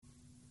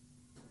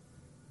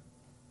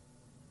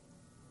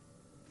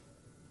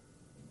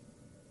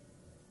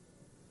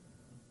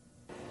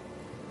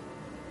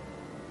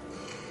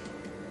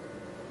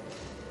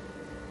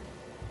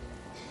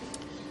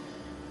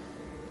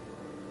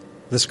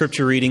The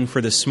scripture reading for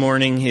this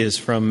morning is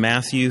from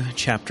Matthew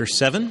chapter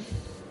 7.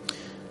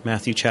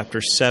 Matthew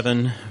chapter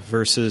 7,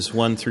 verses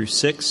 1 through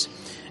 6.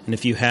 And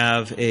if you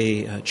have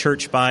a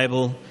church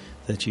Bible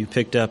that you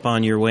picked up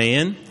on your way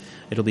in,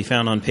 it'll be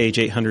found on page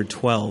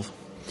 812.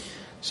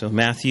 So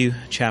Matthew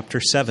chapter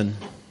 7,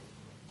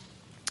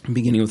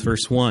 beginning with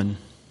verse 1,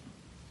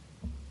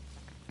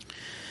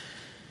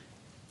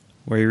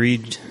 where you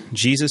read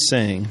Jesus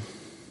saying,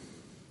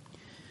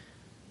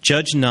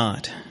 "Judge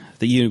not,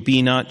 that you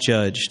be not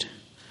judged.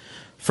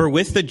 For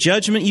with the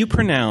judgment you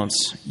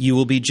pronounce, you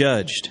will be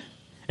judged.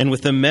 And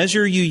with the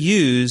measure you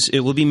use, it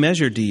will be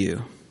measured to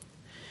you.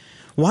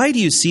 Why do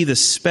you see the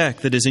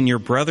speck that is in your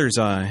brother's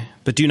eye,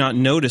 but do not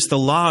notice the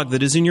log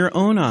that is in your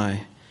own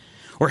eye?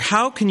 Or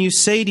how can you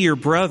say to your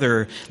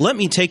brother, 'Let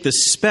me take the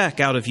speck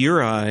out of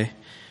your eye,'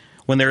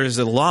 when there is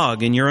a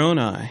log in your own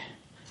eye?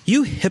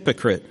 You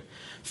hypocrite!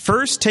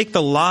 First take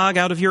the log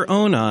out of your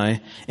own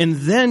eye, and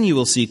then you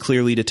will see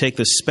clearly to take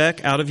the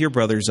speck out of your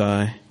brother's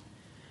eye.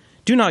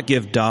 Do not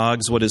give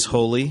dogs what is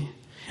holy,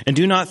 and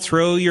do not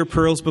throw your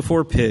pearls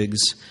before pigs,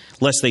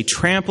 lest they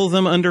trample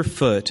them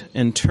underfoot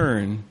and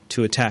turn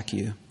to attack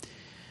you."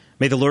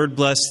 May the Lord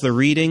bless the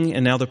reading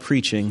and now the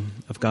preaching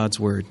of God's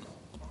word.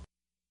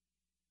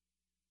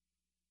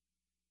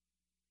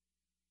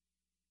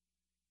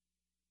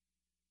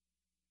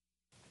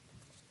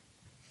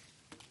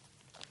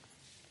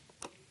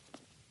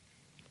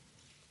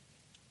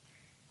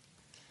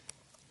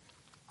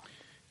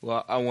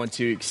 Well, I want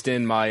to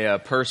extend my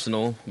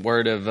personal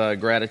word of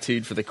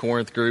gratitude for the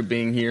Corinth group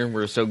being here.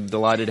 We're so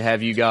delighted to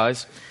have you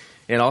guys.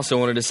 And also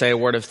wanted to say a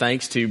word of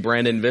thanks to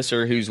Brandon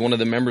Visser, who's one of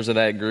the members of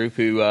that group,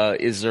 who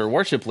is their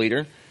worship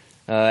leader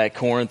at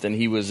Corinth, and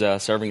he was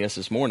serving us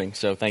this morning.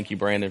 So thank you,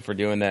 Brandon, for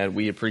doing that.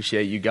 We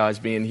appreciate you guys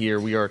being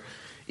here. We are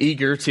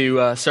eager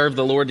to serve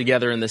the Lord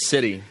together in the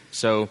city.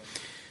 So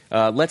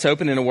let's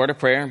open in a word of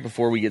prayer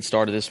before we get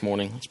started this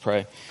morning. Let's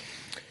pray.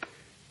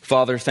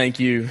 Father, thank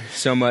you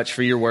so much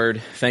for your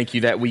word. Thank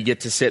you that we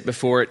get to sit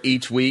before it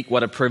each week.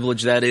 What a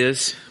privilege that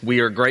is. We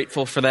are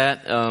grateful for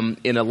that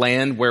in a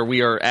land where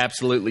we are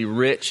absolutely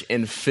rich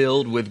and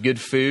filled with good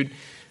food.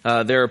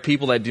 There are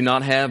people that do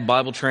not have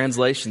Bible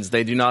translations.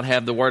 They do not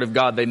have the Word of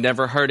God. They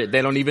never heard it.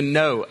 They don't even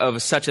know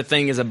of such a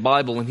thing as a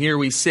Bible. And here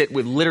we sit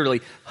with literally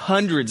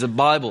hundreds of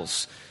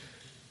Bibles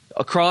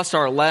across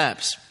our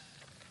laps.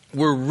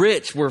 We're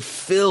rich. We're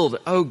filled.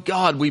 Oh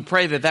God, we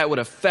pray that that would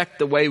affect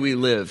the way we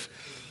live.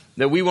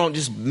 That we won't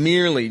just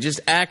merely,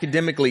 just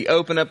academically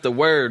open up the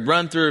Word,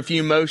 run through a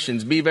few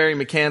motions, be very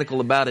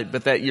mechanical about it,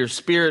 but that your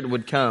Spirit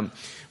would come.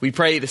 We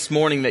pray this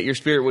morning that your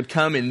Spirit would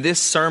come in this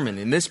sermon,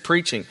 in this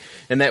preaching,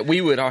 and that we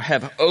would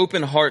have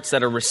open hearts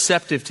that are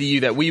receptive to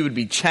you, that we would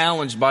be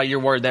challenged by your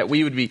Word, that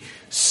we would be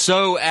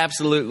so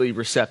absolutely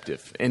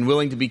receptive and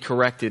willing to be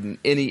corrected in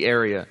any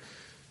area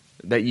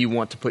that you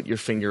want to put your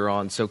finger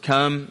on. So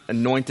come,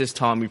 anoint this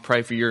time. We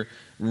pray for your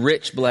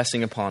rich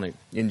blessing upon it.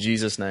 In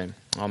Jesus' name,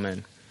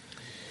 amen.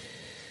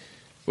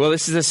 Well,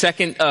 this is the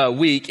second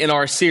week in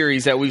our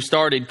series that we've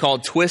started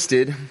called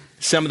Twisted,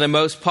 some of the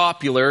most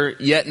popular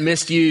yet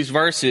misused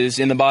verses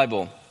in the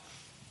Bible.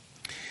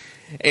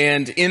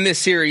 And in this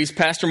series,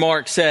 Pastor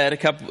Mark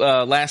said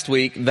last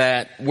week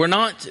that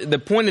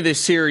the point of this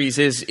series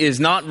is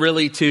not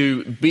really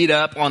to beat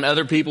up on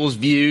other people's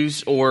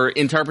views or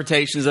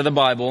interpretations of the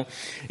Bible.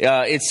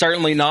 It's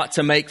certainly not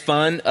to make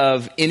fun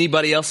of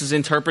anybody else's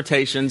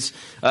interpretations,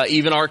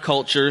 even our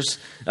cultures.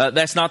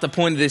 That's not the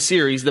point of this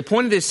series. The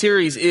point of this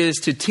series is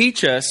to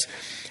teach us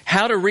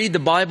how to read the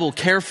Bible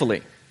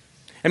carefully.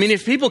 I mean,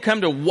 if people come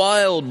to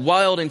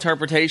wild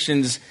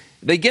interpretations,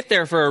 they get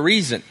there for a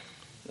reason.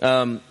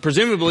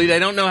 Presumably, they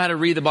don't know how to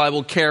read the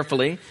Bible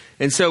carefully.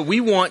 And so we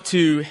want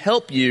to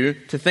help you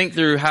to think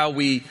through how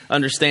we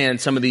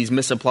understand some of these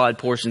misapplied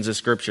portions of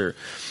Scripture.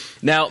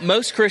 Now,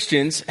 most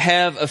Christians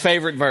have a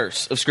favorite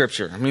verse of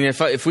Scripture. I mean,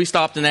 if we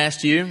stopped and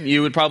asked you,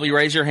 you would probably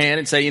raise your hand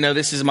and say,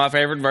 this is my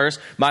favorite verse,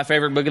 my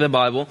favorite book of the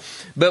Bible.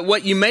 But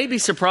what you may be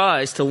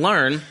surprised to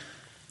learn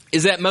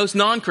is that most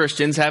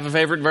non-Christians have a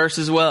favorite verse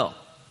as well.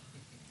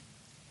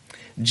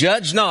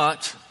 Judge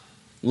not,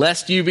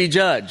 lest you be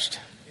judged.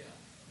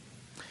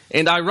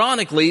 And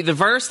ironically, the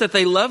verse that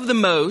they love the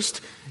most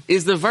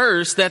is the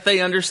verse that they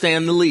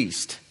understand the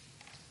least.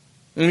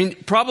 I mean,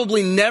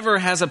 probably never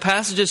has a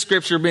passage of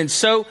Scripture been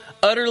so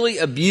utterly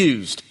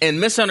abused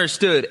and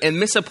misunderstood and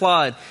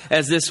misapplied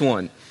as this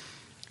one.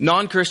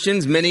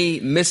 Non-Christians, many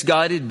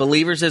misguided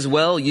believers as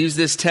well, use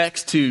this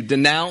text to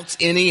denounce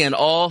any and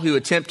all who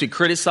attempt to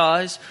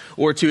criticize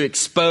or to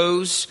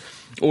expose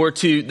or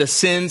to the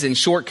sins and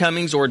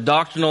shortcomings or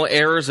doctrinal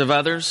errors of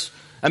others.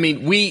 I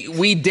mean,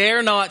 we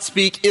dare not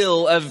speak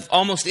ill of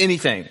almost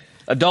anything.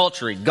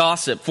 Adultery,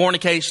 gossip,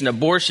 fornication,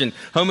 abortion,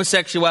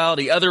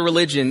 homosexuality, other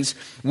religions,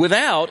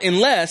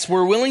 unless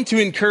we're willing to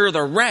incur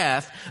the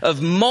wrath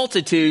of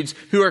multitudes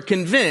who are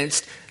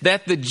convinced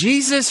that the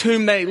Jesus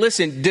whom they,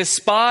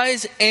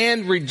 despise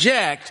and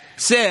reject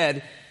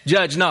said,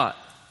 judge not.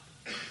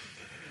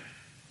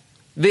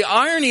 The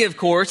irony, of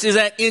course, is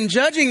that in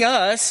judging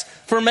us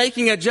for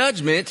making a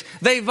judgment,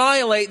 they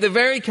violate the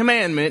very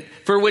commandment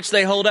for which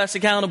they hold us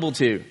accountable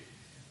to.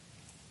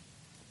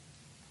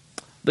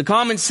 The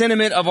common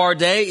sentiment of our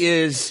day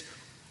is,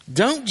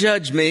 don't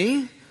judge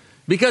me,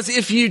 because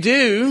if you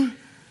do,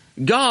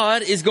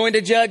 God is going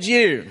to judge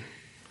you.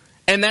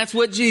 And that's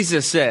what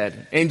Jesus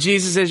said. And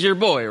Jesus is your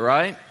boy,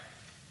 right?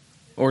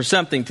 Or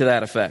something to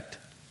that effect.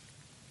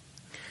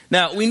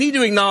 Now, we need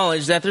to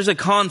acknowledge that there's a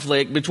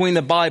conflict between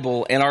the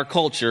Bible and our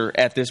culture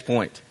at this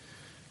point.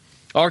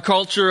 Our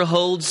culture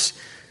holds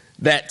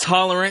that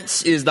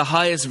tolerance is the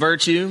highest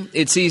virtue.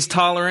 It sees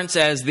tolerance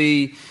as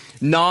the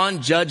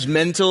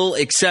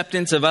non-judgmental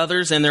acceptance of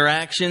others and their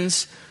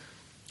actions.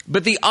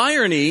 But the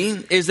irony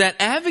is that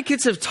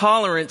advocates of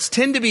tolerance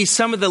tend to be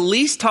some of the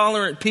least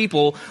tolerant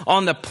people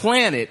on the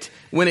planet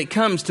when it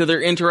comes to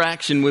their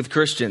interaction with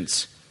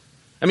Christians.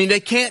 I mean, they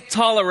can't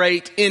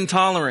tolerate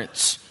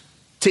intolerance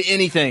to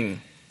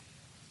anything,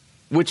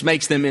 which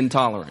makes them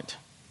intolerant.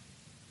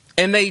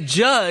 And they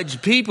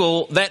judge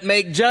people that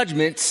make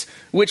judgments,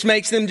 which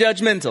makes them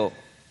judgmental.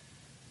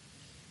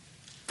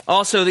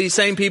 Also, these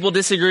same people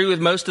disagree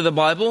with most of the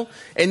Bible,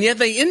 and yet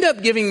they end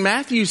up giving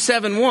Matthew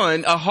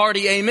 7:1 a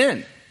hearty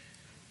amen.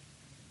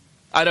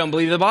 I don't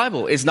believe the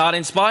Bible. It's not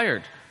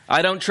inspired.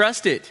 I don't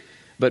trust it.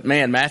 But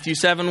man, Matthew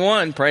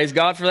 7:1, praise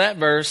God for that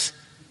verse.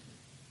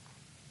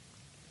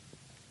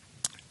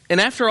 And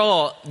after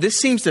all, this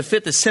seems to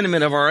fit the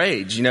sentiment of our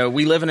age. You know,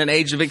 we live in an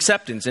age of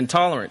acceptance and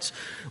tolerance.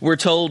 We're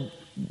told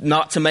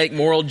not to make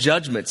moral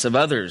judgments of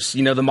others.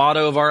 You know, the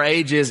motto of our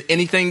age is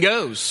anything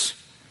goes.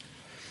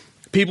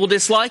 People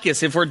dislike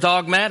us if we're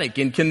dogmatic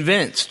and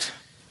convinced.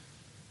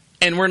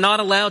 And we're not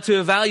allowed to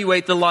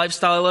evaluate the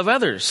lifestyle of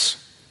others.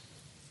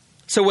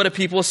 So what do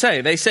people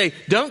say? They say,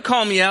 don't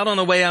call me out on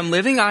the way I'm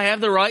living. I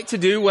have the right to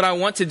do what I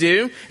want to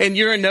do. And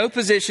you're in no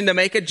position to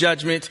make a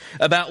judgment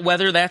about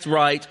whether that's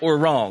right or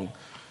wrong.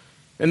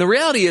 And the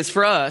reality is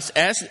for us,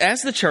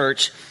 as the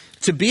church,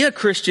 to be a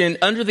Christian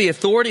under the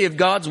authority of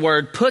God's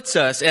word puts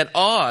us at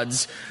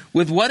odds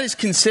with what is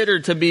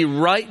considered to be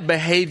right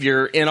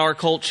behavior in our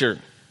culture.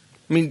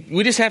 I mean,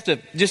 we just have to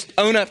just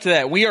own up to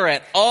that. We are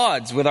at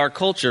odds with our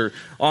culture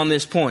on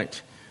this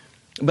point.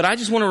 But I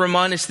just want to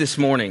remind us this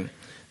morning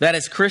that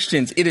as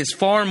Christians, it is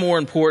far more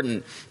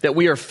important that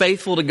we are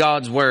faithful to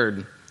God's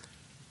word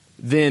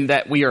than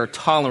that we are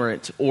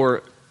tolerant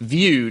or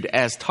viewed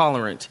as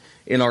tolerant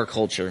in our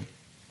culture.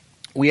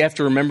 We have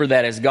to remember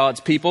that as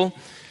God's people,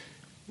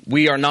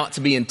 we are not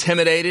to be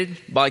intimidated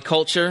by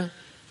culture.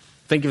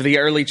 Think of the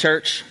early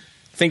church.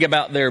 Think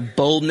about their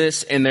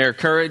boldness and their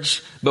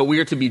courage, but we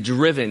are to be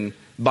driven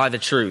by the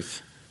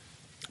truth.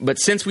 But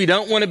since we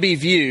don't want to be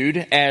viewed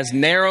as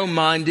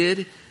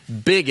narrow-minded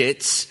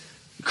bigots,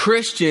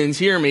 Christians,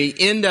 hear me,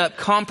 end up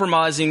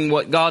compromising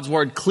what God's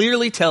word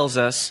clearly tells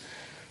us.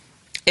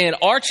 And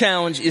our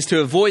challenge is to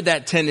avoid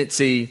that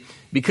tendency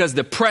because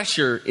the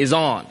pressure is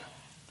on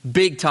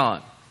big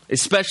time,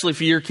 especially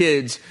for your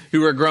kids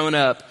who are growing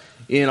up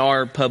in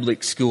our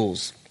public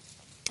schools.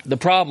 The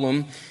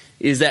problem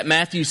is that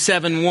Matthew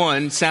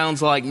 7:1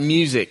 sounds like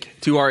music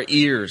to our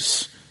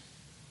ears.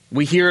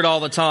 We hear it all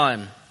the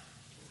time.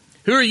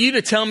 Who are you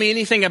to tell me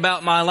anything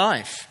about my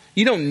life?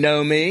 You don't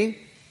know me.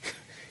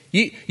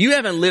 You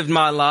haven't lived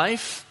my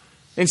life.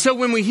 And so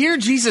when we hear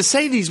Jesus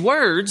say these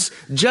words,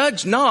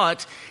 judge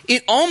not,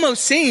 it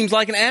almost seems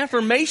like an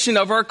affirmation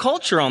of our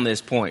culture on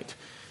this point.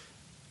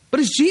 But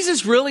is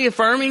Jesus really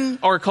affirming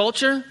our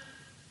culture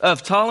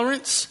of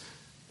tolerance?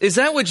 Is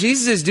that what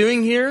Jesus is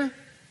doing here?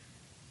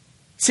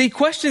 See,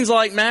 questions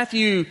like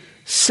Matthew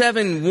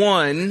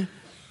 7:1,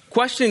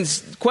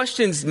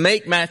 questions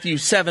make Matthew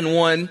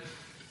 7:1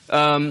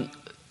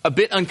 a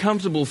bit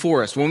uncomfortable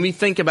for us when we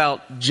think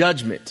about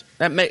judgment.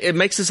 It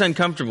makes us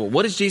uncomfortable.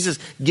 What is Jesus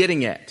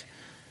getting at?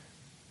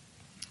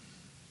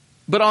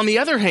 But on the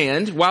other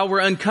hand, while we're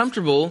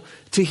uncomfortable,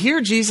 to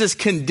hear Jesus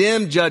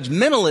condemn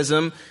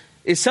judgmentalism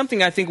is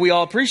something I think we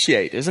all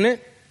appreciate, isn't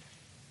it?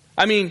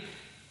 I mean,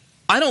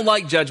 I don't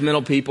like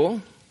judgmental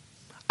people.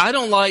 I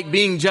don't like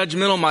being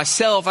judgmental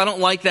myself. I don't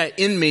like that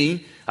in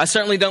me. I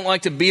certainly don't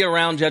like to be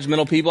around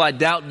judgmental people. I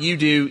doubt you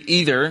do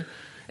either.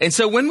 And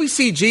so when we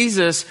see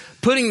Jesus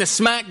putting the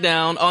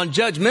smackdown on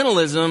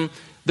judgmentalism,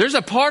 there's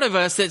a part of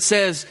us that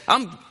says,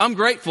 I'm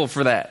grateful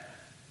for that.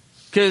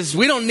 Because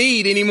we don't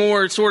need any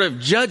more sort of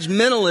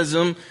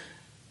judgmentalism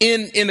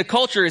in the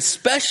culture,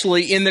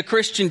 especially in the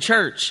Christian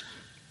church.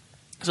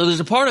 So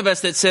there's a part of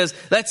us that says,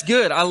 that's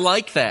good, I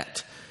like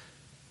that.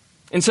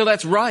 And so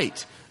that's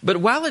right. But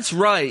while it's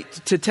right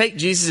to take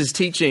Jesus'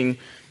 teaching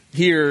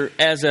here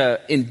as an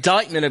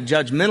indictment of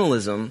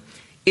judgmentalism,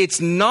 it's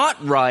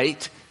not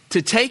right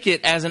to take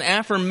it as an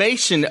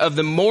affirmation of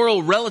the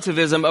moral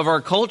relativism of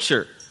our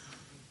culture.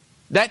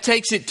 That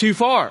takes it too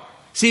far.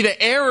 See,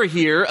 the error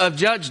here of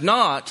judge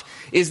not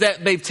is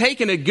that they've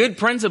taken a good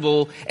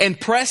principle and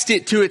pressed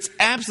it to its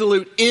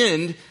absolute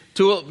end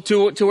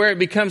to where it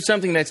becomes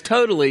something that's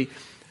totally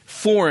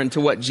foreign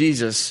to what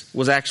Jesus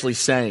was actually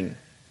saying.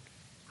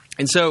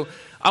 And so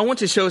I want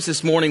to show us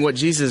this morning what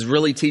Jesus is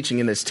really teaching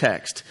in this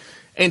text.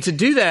 And to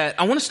do that,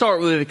 I want to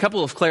start with a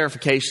couple of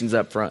clarifications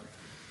up front.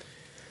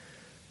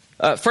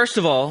 First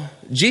of all,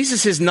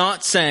 Jesus is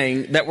not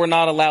saying that we're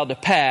not allowed to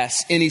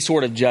pass any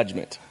sort of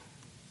judgment.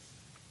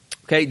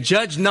 Okay,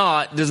 judge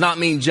not does not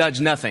mean judge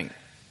nothing.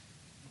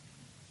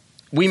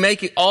 We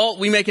make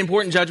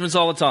important judgments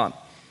all the time.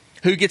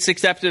 Who gets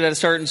accepted at a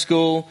certain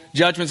school,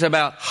 judgments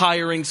about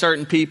hiring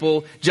certain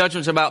people,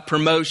 judgments about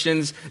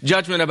promotions,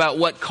 judgment about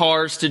what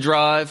cars to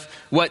drive,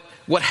 what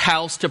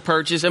house to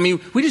purchase. I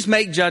mean, we just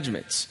make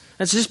judgments.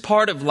 That's just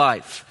part of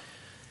life.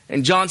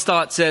 And John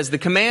Stott says, the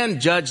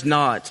command judge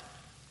not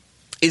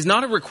is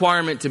not a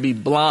requirement to be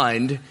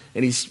blind,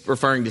 and he's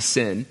referring to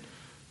sin.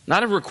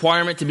 Not a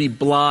requirement to be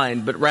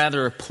blind, but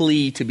rather a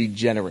plea to be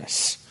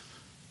generous.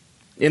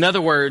 In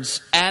other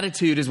words,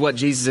 attitude is what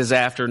Jesus is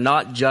after,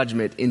 not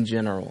judgment in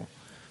general.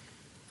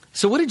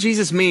 So what did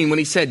Jesus mean when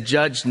he said,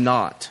 judge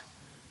not?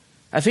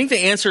 I think the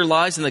answer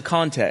lies in the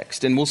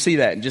context, and we'll see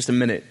that in just a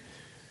minute.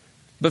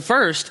 But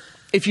first,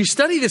 if you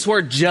study this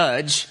word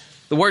judge,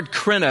 the word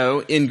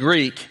krino in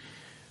Greek,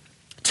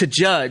 to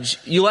judge,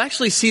 you'll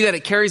actually see that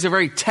it carries a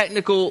very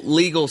technical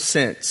legal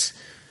sense.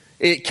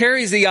 It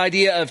carries the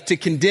idea of to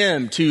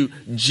condemn, to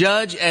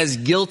judge as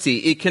guilty.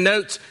 It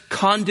connotes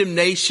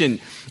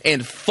condemnation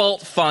and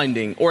fault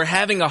finding, or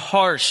having a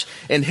harsh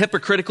and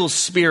hypocritical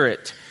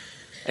spirit.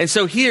 And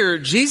so here,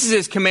 Jesus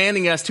is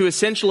commanding us to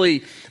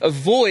essentially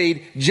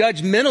avoid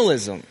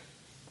judgmentalism.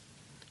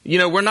 You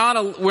know, we're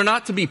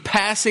not to be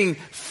passing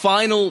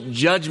final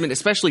judgment,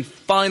 especially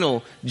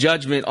final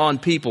judgment on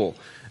people.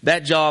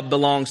 That job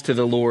belongs to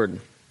the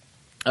Lord.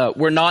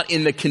 We're not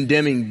in the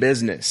condemning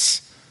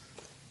business.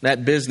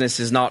 That business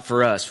is not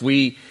for us.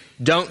 We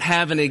don't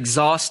have an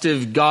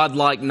exhaustive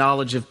godlike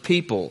knowledge of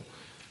people.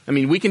 I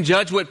mean, we can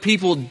judge what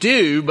people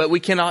do, but we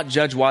cannot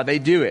judge why they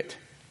do it.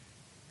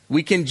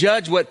 We can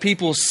judge what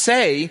people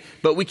say,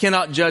 but we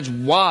cannot judge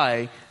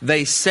why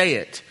they say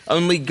it.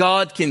 Only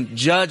God can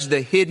judge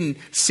the hidden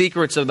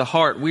secrets of the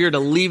heart. We are to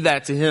leave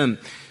that to Him.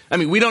 I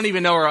mean, we don't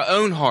even know our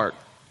own heart,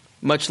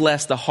 much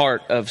less the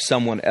heart of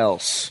someone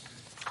else.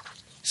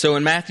 So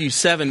in Matthew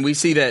 7, we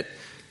see that,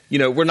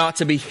 we're not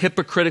to be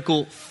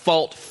hypocritical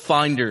fault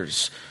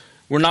finders.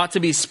 We're not to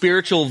be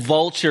spiritual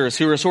vultures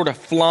who are sort of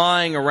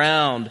flying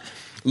around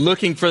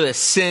looking for the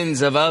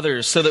sins of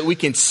others so that we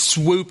can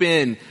swoop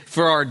in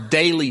for our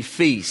daily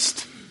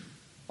feast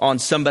on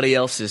somebody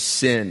else's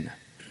sin.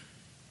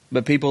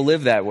 But people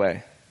live that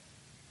way.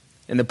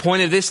 And the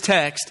point of this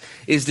text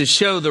is to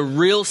show the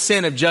real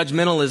sin of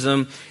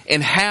judgmentalism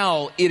and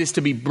how it is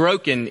to be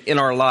broken in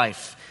our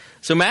life.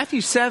 So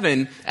Matthew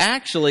 7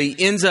 actually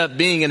ends up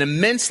being an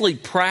immensely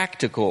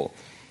practical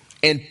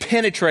and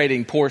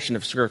penetrating portion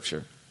of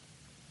Scripture.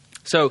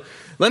 So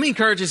let me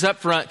encourage us up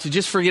front to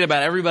just forget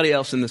about everybody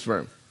else in this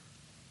room.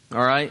 All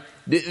right?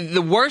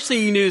 The worst thing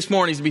you can do this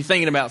morning is to be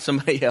thinking about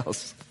somebody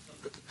else.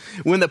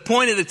 When the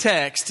point of the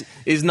text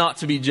is not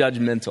to be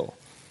judgmental.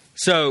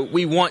 So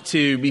we want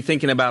to be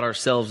thinking about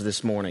ourselves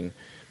this morning.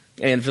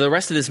 And for the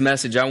rest of this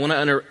message, I want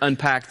to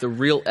unpack the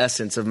real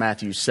essence of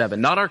Matthew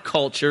 7. Not our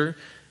culture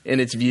in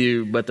its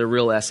view, but the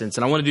real essence.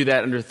 And I want to do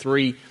that under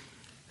three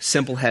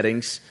simple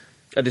headings: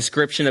 a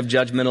description of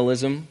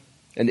judgmentalism,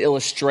 an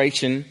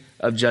illustration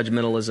of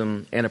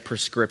judgmentalism, and a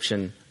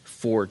prescription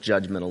for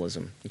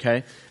judgmentalism.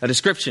 Okay? A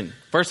description.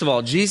 First of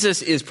all,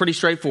 Jesus is pretty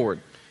straightforward.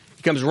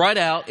 He comes right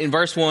out in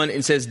verse 1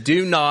 and says,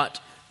 do not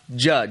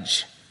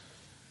judge.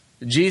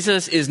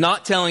 Jesus is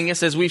not telling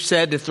us, as we've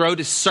said, to throw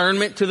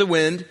discernment to the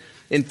wind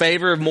in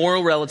favor of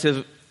moral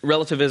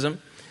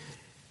relativism.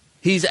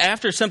 He's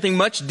after something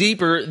much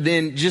deeper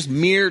than just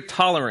mere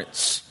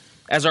tolerance,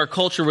 as our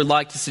culture would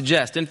like to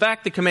suggest. In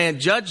fact, the command,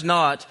 judge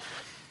not,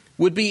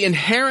 would be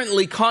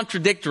inherently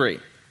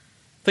contradictory.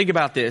 Think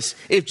about this.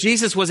 If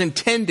Jesus was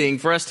intending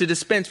for us to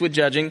dispense with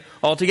judging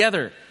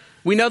altogether.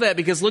 We know that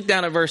because look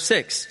down at verse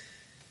 6.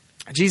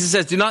 Jesus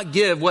says, do not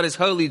give what is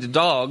holy to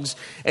dogs,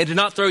 and do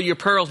not throw your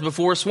pearls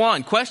before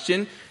swine.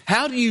 Question,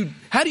 how do you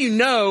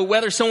know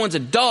whether someone's a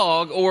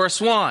dog or a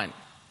swine?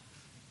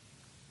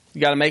 You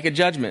got to make a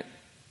judgment.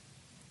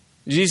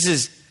 Jesus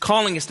is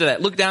calling us to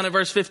that. Look down at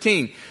verse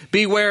 15.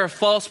 Beware of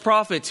false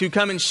prophets who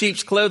come in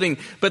sheep's clothing,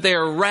 but they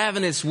are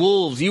ravenous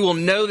wolves. You will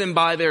know them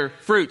by their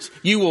fruits.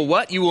 You will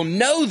what? You will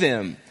know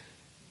them.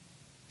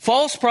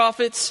 False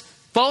prophets,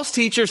 false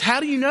teachers, how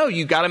do you know?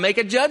 You got to make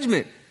a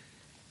judgment.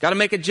 Got to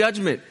make a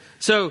judgment.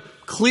 So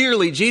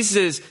clearly Jesus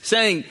is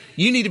saying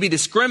you need to be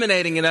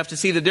discriminating enough to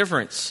see the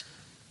difference.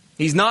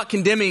 He's not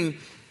condemning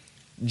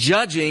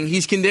judging,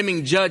 he's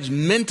condemning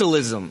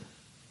judgmentalism.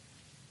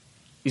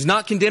 He's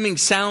not condemning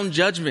sound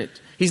judgment.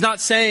 He's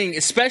not saying,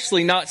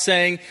 especially not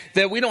saying,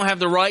 that we don't have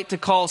the right to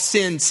call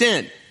sin,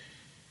 sin.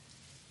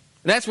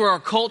 That's where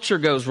our culture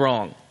goes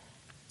wrong.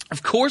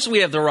 Of course we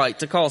have the right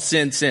to call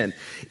sin, sin.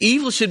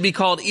 Evil should be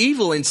called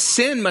evil, and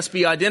sin must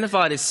be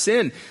identified as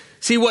sin.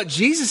 See, what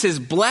Jesus is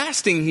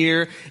blasting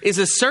here is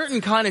a certain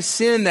kind of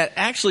sin that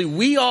actually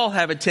we all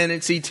have a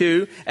tendency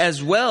to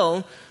as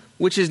well,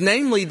 which is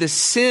namely the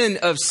sin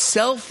of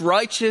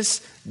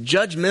self-righteous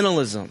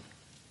judgmentalism.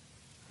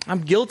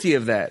 I'm guilty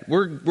of that.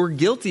 We're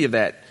guilty of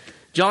that.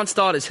 John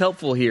Stott is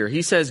helpful here.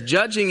 He says,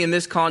 judging in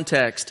this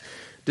context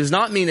does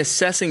not mean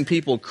assessing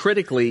people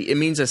critically. It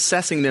means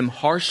assessing them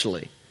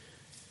harshly.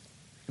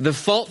 The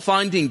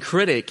fault-finding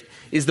critic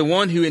is the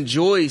one who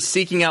enjoys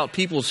seeking out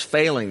people's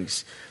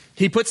failings.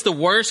 He puts the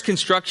worst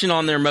construction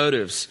on their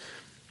motives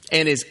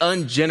and is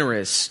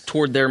ungenerous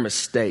toward their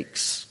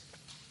mistakes.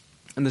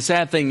 And the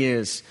sad thing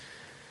is,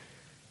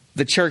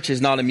 the church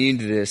is not immune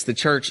to this. The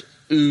church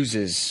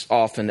oozes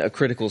often a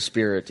critical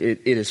spirit.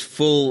 It is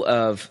full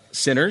of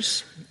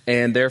sinners,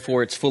 and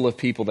therefore it's full of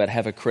people that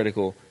have a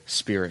critical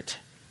spirit.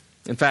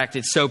 In fact,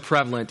 it's so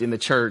prevalent in the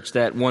church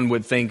that one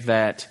would think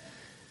that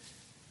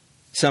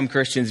some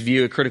Christians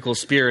view a critical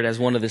spirit as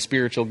one of the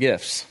spiritual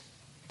gifts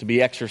to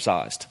be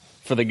exercised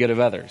for the good of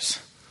others.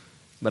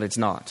 But it's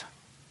not.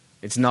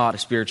 It's not a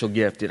spiritual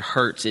gift. It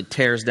hurts. It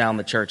tears down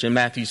the church. In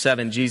Matthew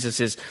 7, Jesus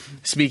is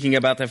speaking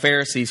about the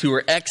Pharisees who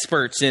were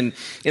experts in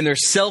their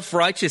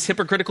self-righteous,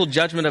 hypocritical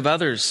judgment of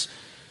others.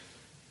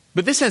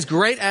 But this has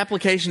great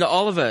application to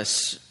all of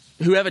us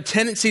who have a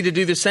tendency to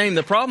do the same.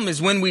 The problem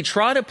is when we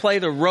try to play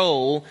the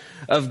role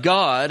of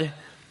God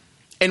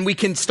and we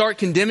can start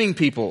condemning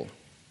people.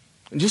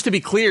 And just to be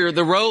clear,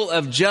 the role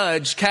of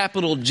judge,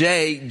 capital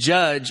J,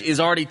 judge,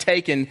 is already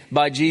taken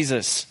by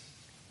Jesus.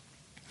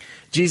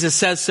 Jesus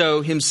says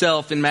so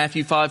himself in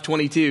Matthew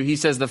 5:22. He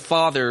says, the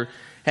Father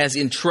has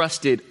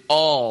entrusted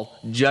all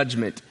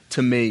judgment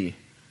to me.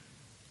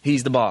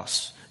 He's the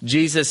boss.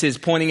 Jesus is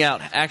pointing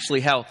out actually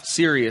how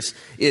serious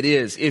it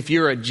is. If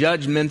you're a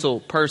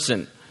judgmental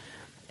person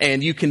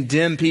and you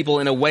condemn people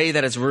in a way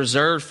that is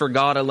reserved for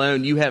God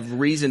alone, you have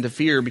reason to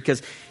fear,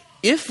 because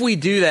if we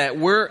do that,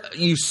 we're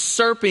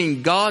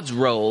usurping God's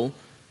role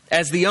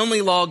as the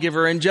only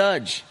lawgiver and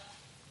judge.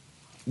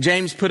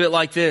 James put it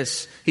like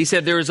this. He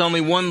said, there is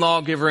only one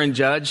lawgiver and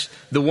judge,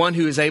 the one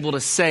who is able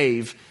to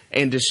save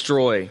and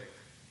destroy.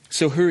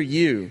 So who are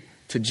you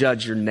to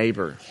judge your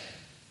neighbor?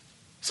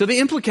 So the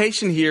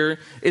implication here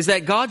is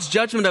that God's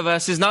judgment of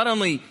us is not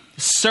only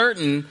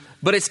certain,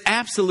 but it's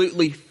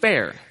absolutely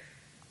fair.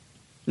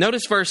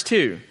 Notice verse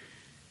 2.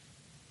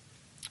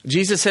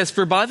 Jesus says,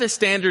 for by the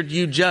standard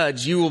you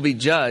judge, you will be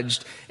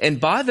judged, and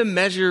by the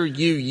measure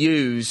you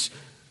use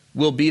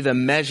will be the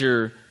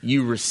measure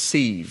you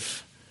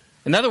receive.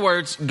 In other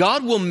words,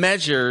 God will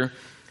measure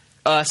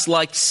us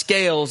like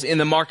scales in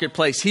the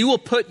marketplace. He will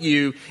put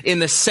you in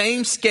the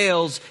same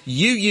scales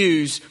you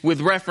use with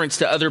reference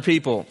to other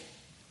people.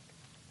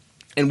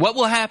 And what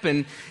will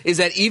happen is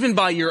that even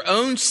by your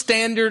own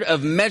standard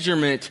of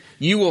measurement,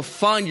 you will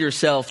find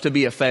yourself to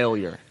be a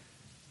failure.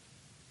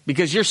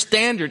 Because your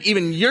standard,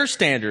 even your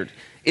standard,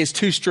 is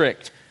too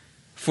strict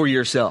for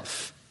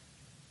yourself.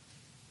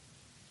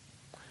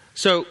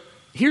 So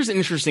here's an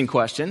interesting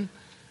question.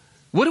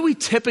 What do we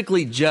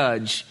typically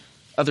judge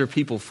other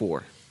people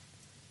for?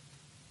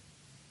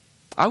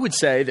 I would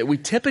say that we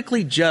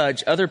typically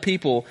judge other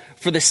people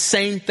for the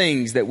same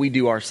things that we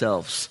do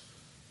ourselves.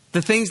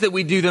 The things that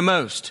we do the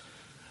most.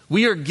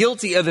 We are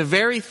guilty of the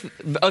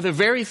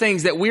very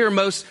things that we are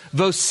most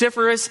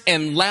vociferous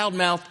and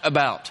loudmouth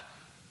about.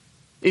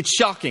 It's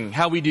shocking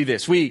how we do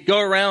this. We go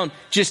around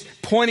just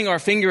pointing our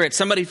finger at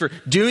somebody for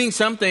doing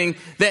something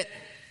that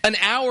an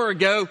hour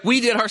ago we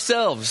did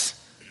ourselves.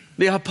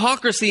 The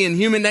hypocrisy in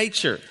human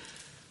nature.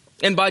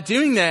 And by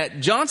doing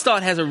that, John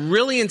Stott has a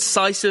really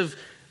incisive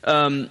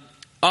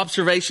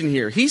observation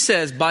here. He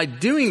says, by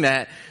doing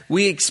that,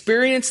 we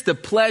experience the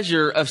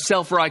pleasure of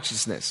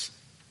self-righteousness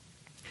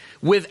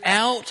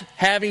without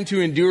having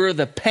to endure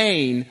the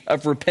pain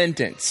of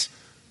repentance.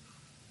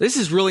 This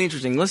is really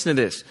interesting. Listen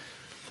to this.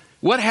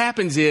 What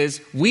happens is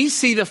we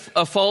see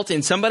a fault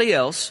in somebody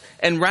else,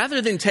 and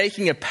rather than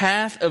taking a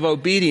path of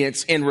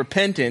obedience and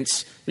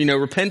repentance,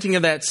 repenting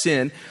of that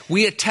sin,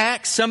 we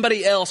attack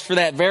somebody else for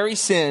that very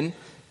sin,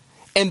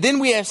 and then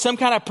we have some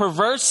kind of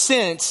perverse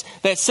sense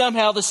that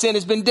somehow the sin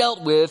has been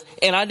dealt with,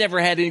 and I never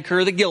had to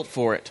incur the guilt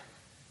for it.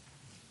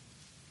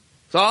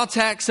 So I'll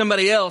attack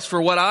somebody else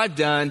for what I've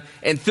done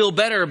and feel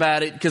better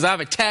about it because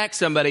I've attacked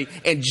somebody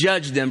and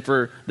judged them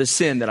for the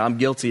sin that I'm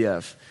guilty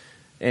of.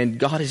 And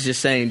God is just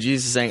saying,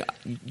 Jesus is saying,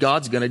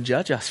 God's going to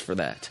judge us for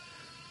that.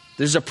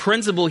 There's a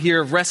principle here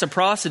of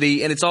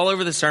reciprocity, and it's all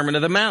over the Sermon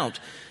on the Mount.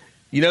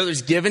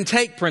 There's give and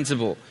take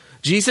principle.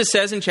 Jesus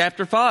says in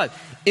chapter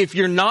 5, if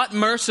you're not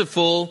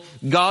merciful,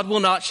 God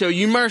will not show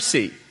you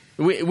mercy.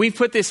 We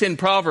put this in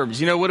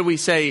Proverbs. What do we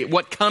say?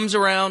 What comes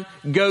around,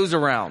 goes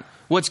around.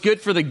 What's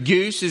good for the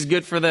goose is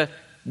good for the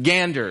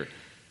gander.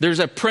 There's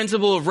a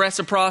principle of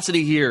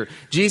reciprocity here.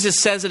 Jesus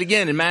says it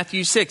again in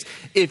Matthew 6.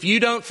 If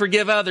you don't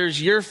forgive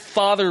others, your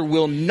Father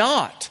will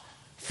not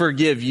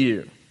forgive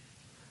you.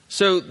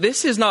 So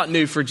this is not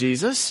new for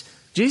Jesus.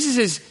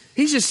 He's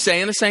just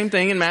saying the same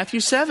thing in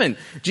Matthew 7.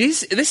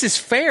 This is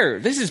fair.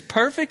 This is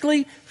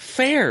perfectly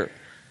fair.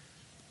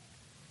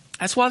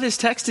 That's why this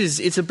text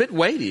it's a bit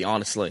weighty,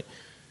 honestly.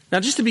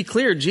 Now, just to be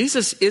clear,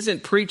 Jesus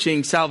isn't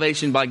preaching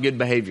salvation by good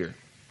behavior.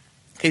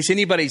 In case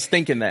anybody's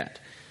thinking that.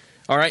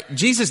 All right,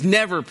 Jesus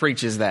never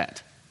preaches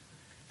that.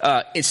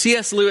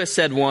 C.S. Lewis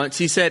said once,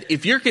 he said,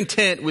 if you're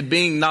content with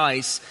being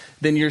nice,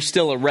 then you're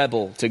still a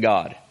rebel to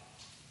God.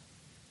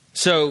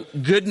 So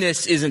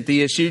goodness isn't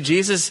the issue.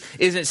 Jesus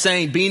isn't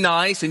saying be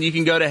nice and you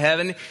can go to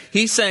heaven.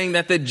 He's saying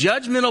that the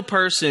judgmental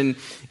person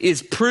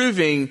is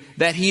proving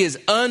that he is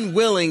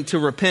unwilling to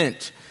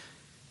repent.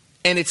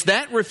 And it's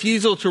that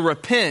refusal to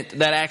repent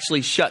that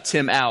actually shuts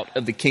him out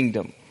of the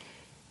kingdom.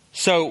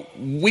 So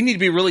we need to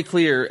be really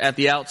clear at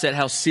the outset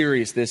how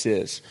serious this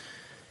is.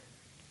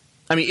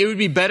 I mean, it would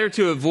be better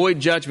to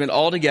avoid judgment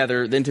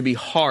altogether than to be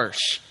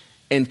harsh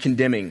and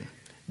condemning.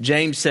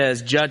 James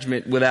says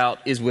judgment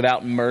is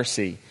without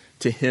mercy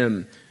to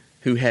him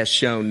who has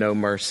shown no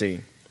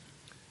mercy.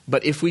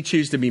 But if we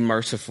choose to be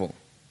merciful,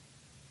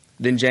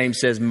 then James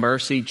says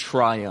mercy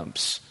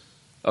triumphs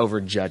over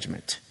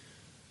judgment.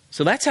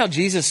 So that's how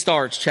Jesus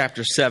starts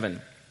chapter 7.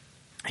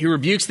 He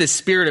rebukes this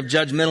spirit of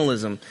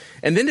judgmentalism.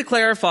 And then to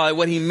clarify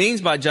what he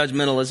means by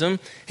judgmentalism,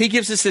 he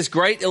gives us this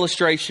great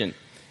illustration.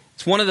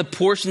 It's one of the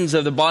portions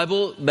of the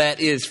Bible that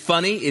is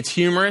funny, it's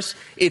humorous,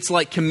 it's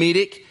like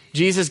comedic.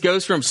 Jesus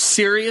goes from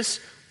serious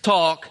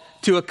talk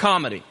to a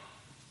comedy.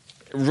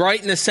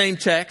 Right in the same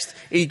text,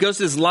 he goes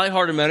to this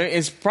lighthearted moment.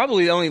 It's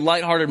probably the only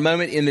lighthearted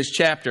moment in this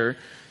chapter.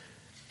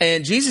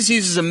 And Jesus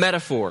uses a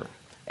metaphor.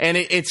 And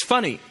it's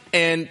funny.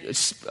 And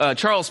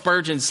Charles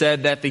Spurgeon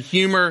said that the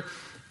humor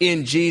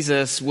in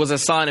Jesus was a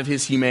sign of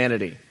his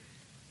humanity.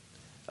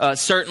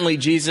 Certainly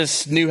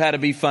Jesus knew how to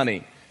be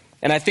funny.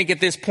 And I think at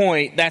this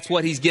point, that's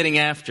what he's getting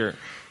after.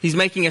 He's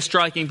making a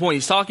striking point.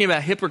 He's talking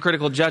about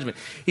hypocritical judgment.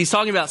 He's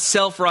talking about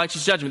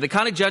self-righteous judgment. The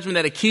kind of judgment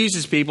that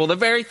accuses people, the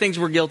very things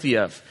we're guilty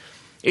of.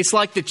 It's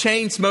like the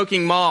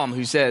chain-smoking mom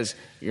who says,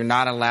 you're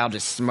not allowed to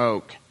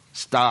smoke.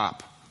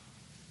 Stop.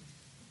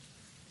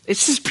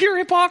 It's just pure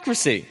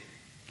hypocrisy.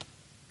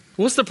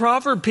 What's the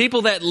proverb?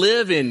 People that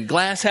live in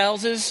glass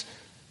houses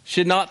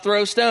should not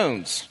throw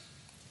stones.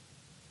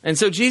 And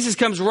so Jesus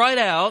comes right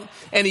out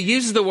and he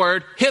uses the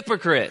word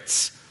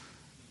hypocrites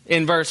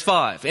in verse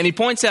 5. And he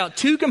points out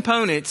two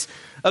components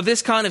of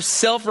this kind of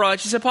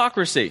self-righteous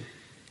hypocrisy.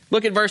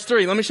 Look at verse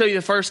 3. Let me show you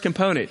the first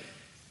component.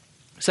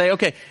 Say,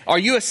 okay, are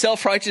you a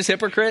self-righteous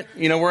hypocrite?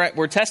 You know,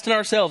 we're testing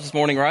ourselves this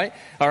morning, right?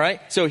 All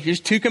right. So here's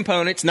two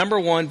components. Number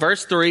 1,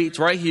 verse 3, it's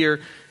right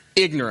here.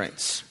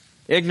 Ignorance.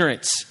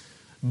 Ignorance.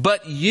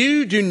 But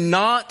you do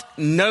not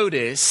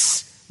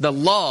notice the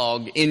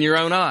log in your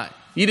own eye.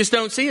 You just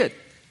don't see it.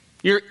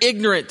 You're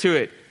ignorant to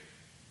it.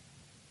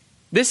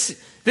 This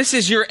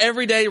is your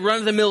everyday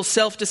run-of-the-mill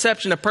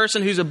self-deception. A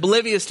person who's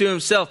oblivious to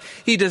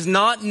himself. He does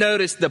not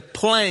notice the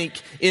plank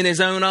in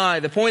his own eye.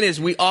 The point is,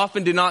 we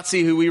often do not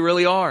see who we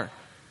really are.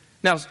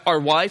 Now, our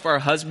wife, our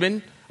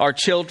husband, our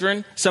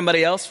children,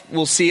 somebody else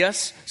will see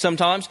us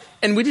sometimes.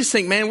 And we just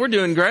think, man, we're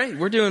doing great.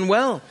 We're doing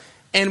well.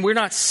 And we're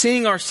not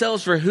seeing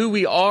ourselves for who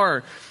we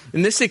are.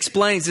 And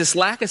this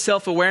lack of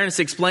self-awareness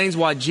explains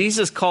why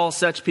Jesus calls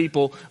such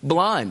people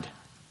blind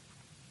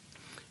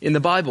in the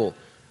Bible.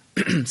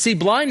 See,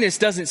 blindness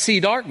doesn't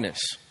see darkness.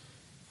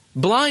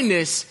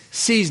 Blindness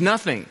sees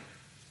nothing.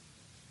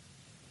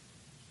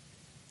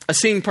 A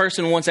seeing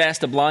person once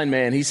asked a blind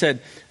man, he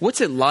said,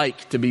 what's it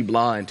like to be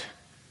blind?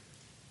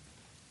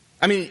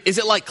 I mean, is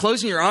it like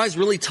closing your eyes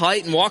really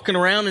tight and walking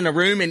around in a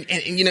room and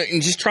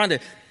just trying to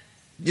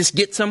just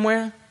get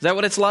somewhere? Is that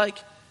what it's like?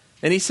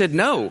 And he said,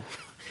 no.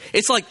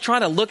 It's like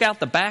trying to look out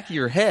the back of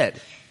your head.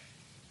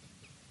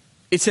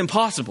 It's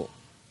impossible.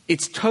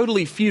 It's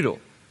totally futile.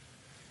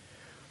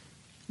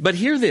 But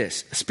hear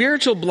this.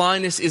 Spiritual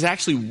blindness is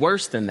actually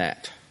worse than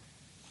that.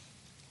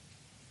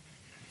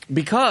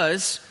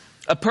 Because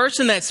a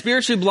person that's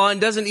spiritually blind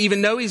doesn't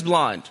even know he's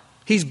blind.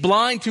 He's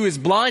blind to his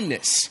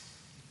blindness.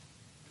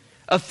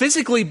 A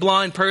physically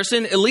blind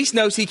person at least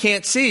knows he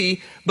can't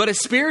see, but a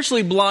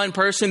spiritually blind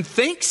person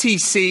thinks he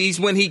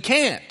sees when he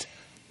can't.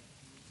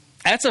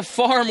 That's a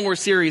far more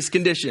serious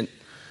condition.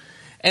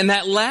 And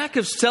that lack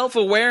of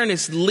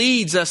self-awareness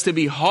leads us to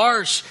be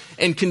harsh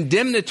and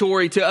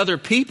condemnatory to other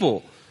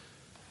people.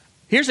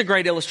 Here's a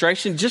great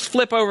illustration. Just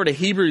flip over to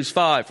Hebrews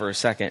 5 for a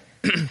second.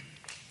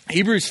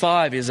 Hebrews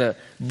 5 is a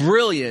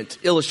brilliant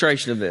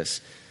illustration of this.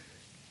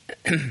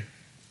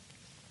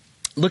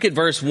 Look at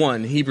verse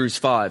 1, Hebrews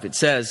 5. It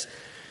says,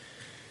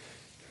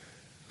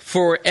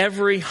 for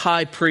every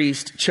high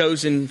priest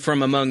chosen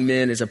from among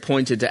men is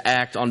appointed to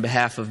act on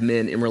behalf of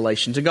men in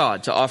relation to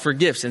God, to offer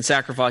gifts and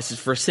sacrifices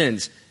for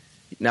sins.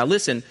 Now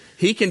listen,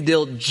 he can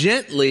deal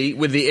gently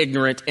with the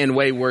ignorant and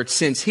wayward,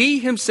 since he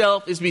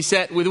himself is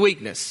beset with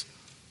weakness.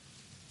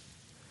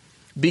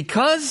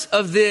 Because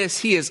of this,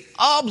 he is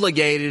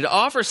obligated to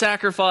offer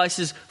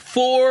sacrifices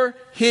for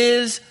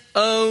his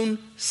own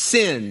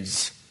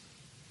sins,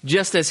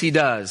 just as he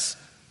does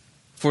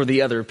for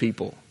the other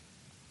people.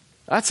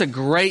 That's a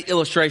great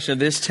illustration of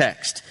this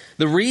text.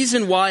 The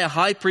reason why a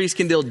high priest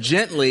can deal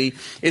gently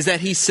is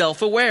that he's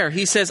self-aware.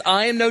 He says,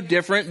 I am no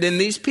different than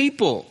these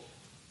people.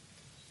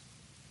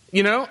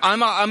 You know,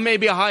 I may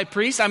be a high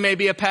priest, I may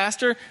be a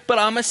pastor, but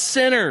I'm a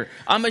sinner.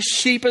 I'm a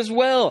sheep as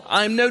well.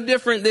 I'm no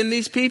different than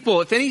these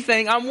people. If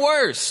anything, I'm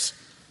worse.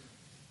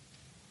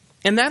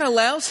 And that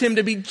allows him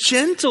to be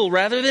gentle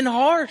rather than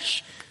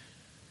harsh.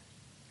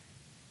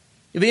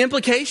 The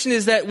implication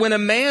is that when a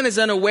man is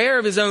unaware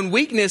of his own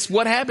weakness,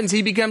 what happens?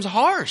 He becomes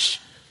harsh.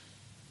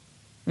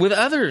 with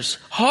others.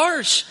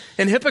 Harsh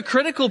and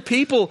hypocritical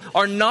people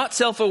are not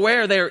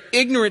self-aware. They are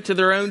ignorant to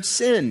their own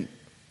sin.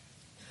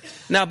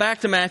 Now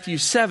back to Matthew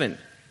 7.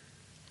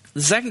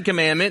 The second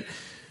commandment,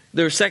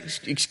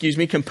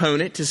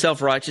 component to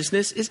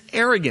self-righteousness is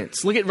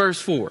arrogance. Look at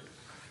verse 4.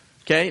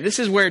 Okay, this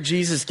is where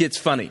Jesus gets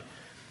funny.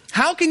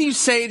 How can you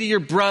say to your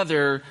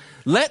brother,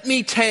 let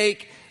me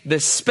take the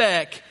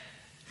speck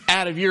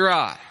out of your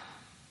eye?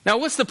 Now,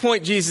 what's the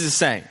point Jesus is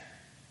saying?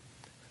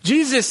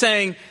 Jesus is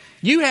saying,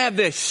 you have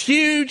this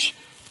huge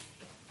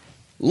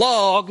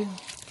log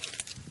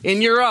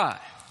in your eye.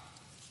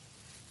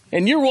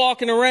 And you're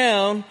walking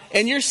around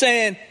and you're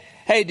saying,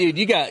 hey, dude,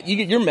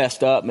 you're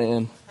messed up,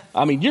 man.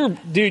 I mean,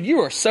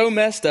 you are so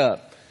messed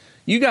up.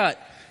 You got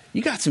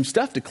some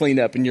stuff to clean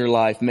up in your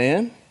life,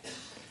 man.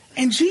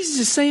 And Jesus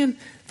is saying,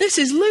 this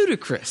is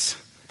ludicrous.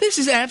 This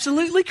is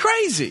absolutely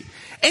crazy.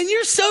 And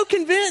you're so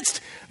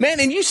convinced, man,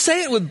 and you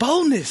say it with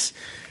boldness.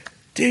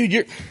 Dude,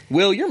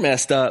 you're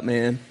messed up,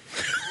 man.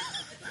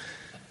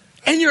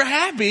 And you're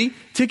happy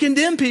to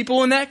condemn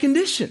people in that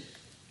condition.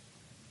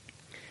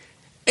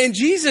 And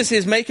Jesus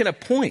is making a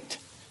point.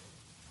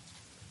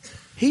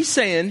 He's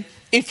saying,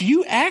 if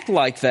you act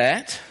like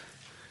that,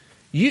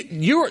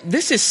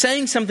 this is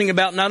saying something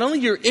about not only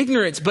your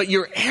ignorance, but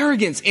your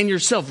arrogance and your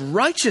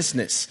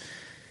self-righteousness.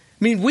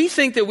 I mean, we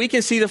think that we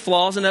can see the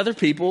flaws in other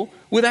people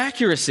with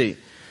accuracy.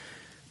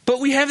 But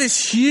we have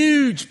this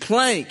huge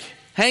plank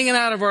hanging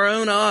out of our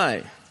own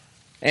eye.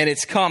 And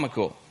it's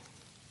comical.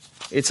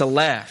 It's a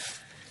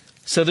laugh.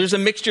 So there's a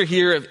mixture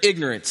here of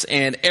ignorance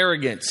and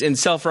arrogance in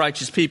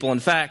self-righteous people. In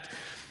fact,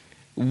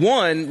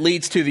 one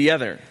leads to the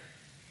other.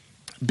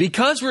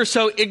 Because we're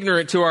so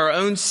ignorant to our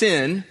own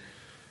sin,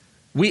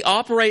 we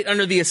operate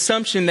under the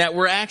assumption that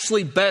we're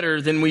actually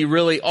better than we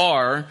really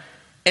are.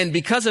 And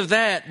because of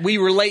that, we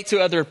relate to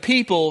other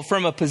people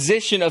from a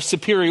position of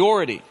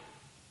superiority.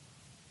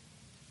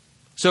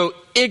 So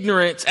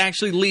ignorance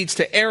actually leads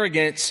to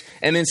arrogance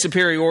and then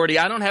superiority.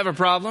 I don't have a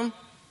problem.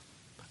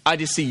 I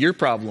just see your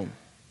problem.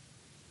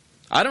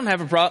 I don't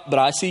have a problem, but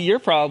I see your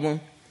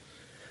problem.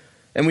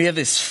 And we have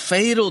this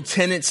fatal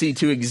tendency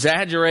to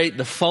exaggerate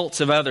the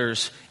faults of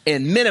others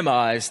and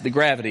minimize the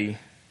gravity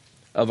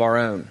of our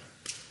own.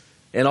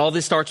 And all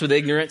this starts with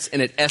ignorance,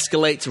 and it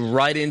escalates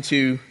right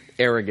into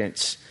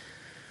arrogance.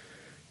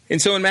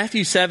 And so in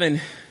Matthew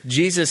 7,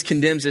 Jesus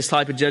condemns this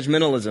type of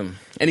judgmentalism.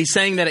 And he's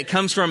saying that it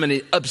comes from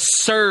an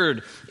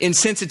absurd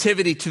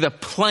insensitivity to the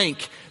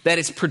plank that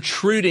is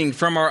protruding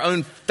from our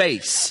own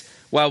face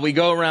while we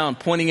go around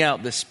pointing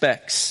out the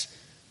specks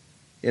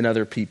in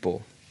other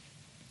people.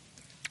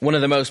 One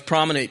of the most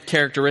prominent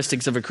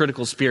characteristics of a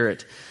critical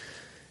spirit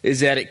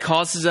is that it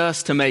causes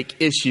us to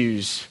make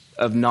issues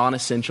of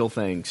non-essential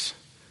things.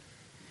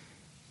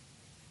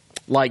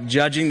 Like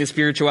judging the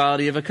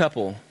spirituality of a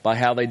couple by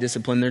how they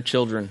discipline their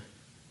children,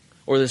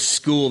 or the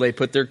school they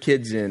put their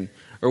kids in,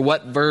 or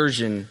what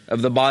version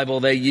of the Bible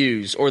they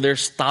use, or their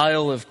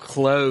style of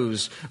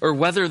clothes, or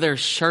whether their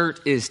shirt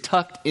is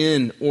tucked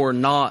in or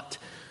not,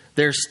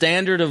 their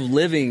standard of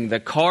living, the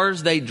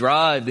cars they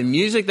drive, the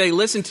music they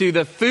listen to,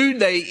 the food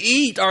they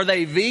eat. Are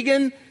they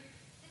vegan?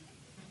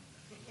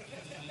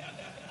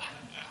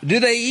 Do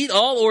they eat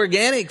all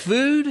organic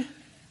food?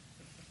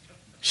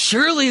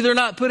 Surely they're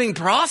not putting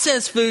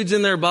processed foods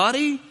in their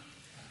body.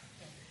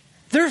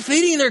 They're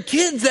feeding their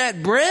kids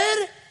that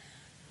bread.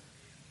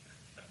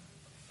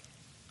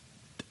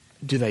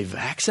 Do they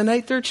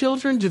vaccinate their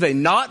children? Do they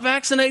not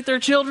vaccinate their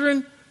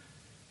children?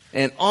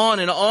 And on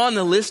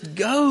the list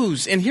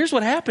goes. And here's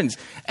what happens.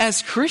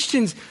 As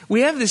Christians,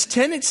 we have this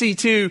tendency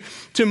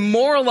to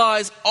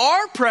moralize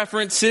our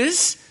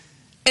preferences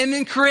and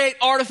then create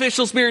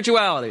artificial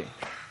spirituality.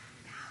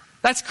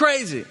 That's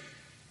crazy.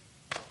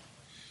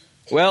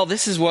 Well,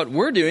 this is what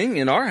we're doing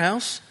in our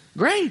house.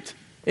 Great.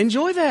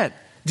 Enjoy that.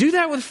 Do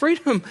that with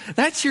freedom.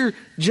 That's your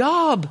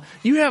job.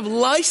 You have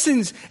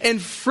license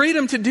and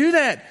freedom to do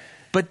that.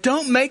 But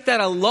don't make that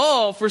a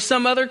law for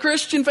some other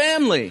Christian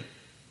family.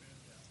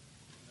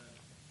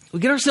 We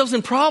get ourselves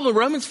in problem.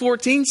 Romans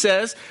 14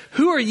 says,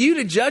 who are you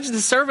to judge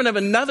the servant of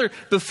another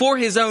before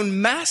his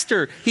own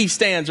master he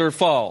stands or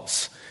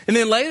falls? And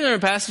then later in the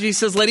passage he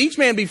says, let each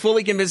man be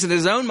fully convinced in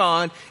his own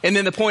mind. And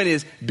then the point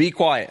is, be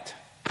quiet.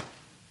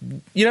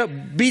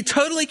 Be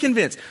totally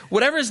convinced.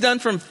 Whatever's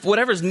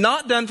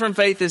not done from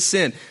faith is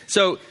sin.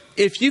 So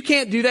if you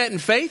can't do that in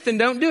faith, then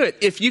don't do it.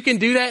 If you can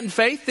do that in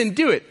faith, then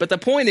do it. But the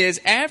point is,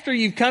 after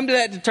you've come to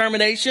that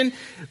determination,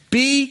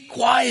 be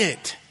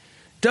quiet.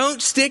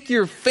 Don't stick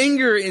your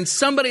finger in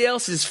somebody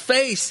else's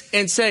face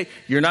and say,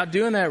 you're not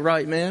doing that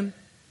right, man.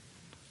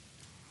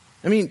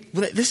 I mean,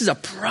 this is a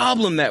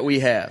problem that we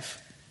have.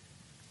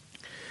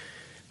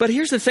 But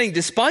here's the thing.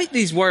 Despite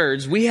these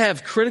words, we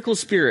have critical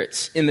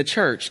spirits in the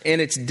church, and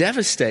it's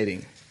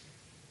devastating.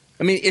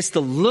 I mean, it's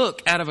the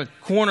look out of a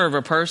corner of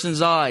a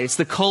person's eye. It's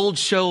the cold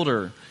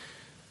shoulder.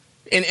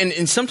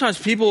 And sometimes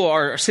people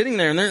are sitting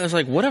there and they're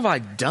like, what have I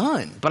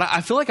done? But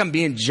I feel like I'm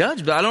being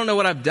judged, but I don't know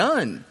what I've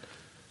done.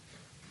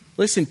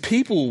 Listen,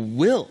 people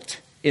wilt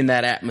in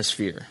that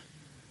atmosphere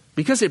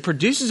Because it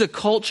produces a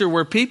culture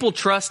where people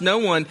trust no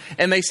one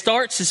and they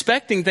start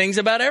suspecting things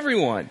about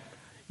everyone.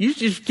 You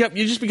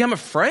just become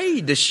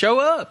afraid to show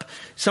up.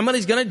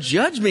 Somebody's going to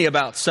judge me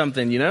about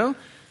something, you know?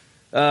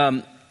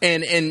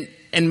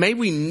 And may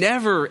we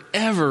never,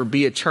 ever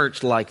be a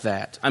church like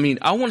that. I mean,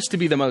 I want us to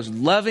be the most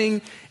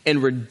loving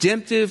and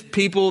redemptive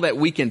people that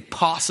we can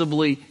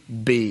possibly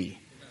be.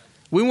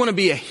 We want to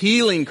be a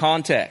healing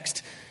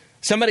context.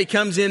 Somebody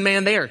comes in,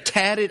 man, they are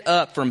tatted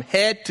up from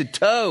head to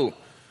toe.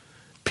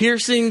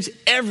 Piercings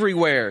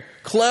everywhere.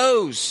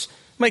 Clothes.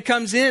 Somebody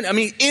comes in, I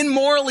mean,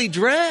 immorally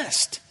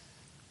dressed.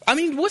 I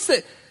mean, we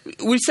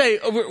say,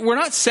 we're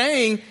not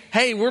saying,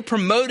 hey, we're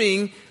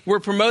promoting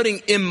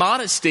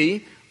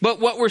immodesty. But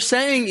what we're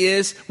saying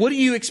is, what do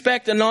you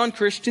expect a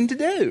non-Christian to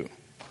do?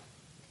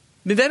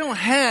 They don't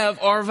have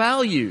our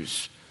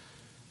values.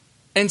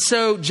 And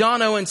so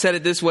John Owen said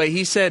it this way.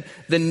 He said,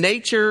 the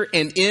nature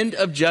and end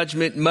of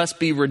judgment must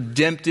be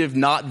redemptive,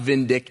 not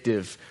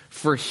vindictive,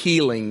 for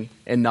healing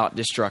and not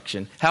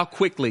destruction. How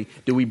quickly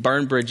do we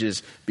burn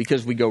bridges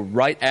because we go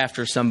right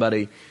after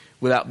somebody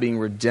without being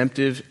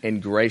redemptive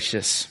and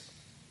gracious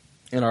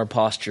in our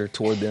posture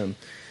toward them?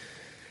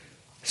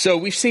 So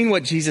we've seen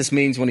what Jesus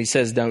means when he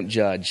says don't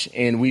judge.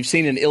 And we've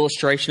seen an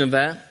illustration of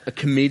that, a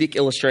comedic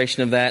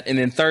illustration of that. And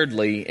then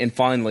thirdly and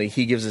finally,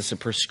 he gives us a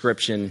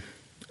prescription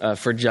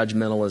for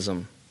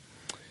judgmentalism.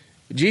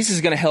 Jesus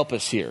is going to help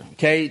us here.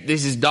 Okay,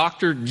 this is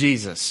Dr.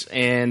 Jesus,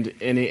 and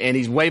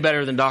he's way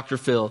better than Dr.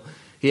 Phil.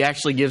 He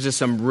actually gives us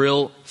some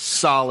real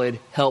solid,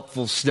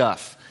 helpful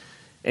stuff.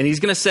 And he's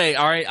going to say,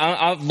 all right,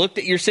 I've looked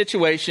at your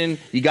situation.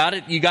 You got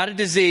a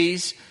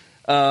disease.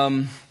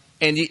 And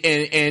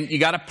you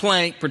got a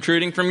plank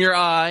protruding from your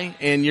eye,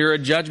 and you're a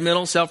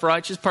judgmental,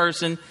 self-righteous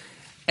person.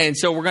 And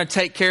so we're going to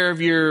take care of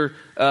your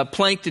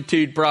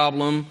plankitude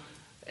problem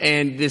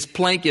and this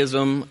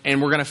plankism,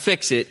 and we're going to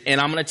fix it.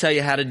 And I'm going to tell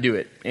you how to do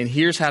it. And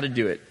here's how to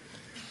do it.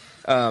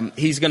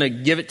 He's going to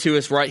give it to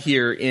us right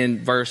here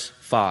in verse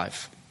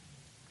 5.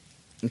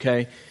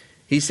 Okay?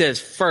 He says,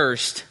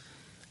 first,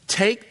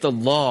 take the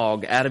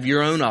log out of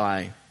your own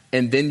eye,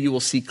 and then you will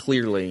see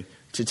clearly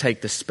to take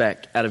the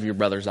speck out of your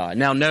brother's eye.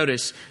 Now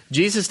notice,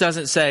 Jesus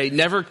doesn't say,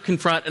 never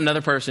confront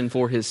another person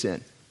for his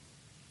sin.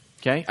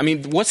 Okay? I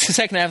mean, what's the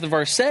second half of the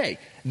verse say?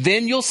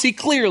 Then you'll see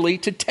clearly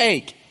to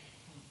take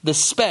the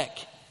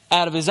speck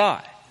out of his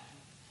eye.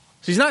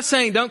 So he's not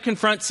saying don't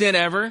confront sin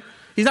ever.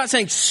 He's not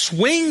saying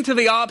swing to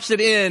the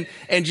opposite end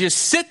and just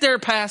sit there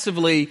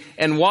passively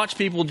and watch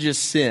people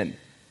just sin.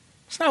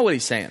 That's not what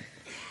he's saying.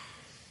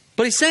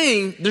 But he's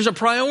saying there's a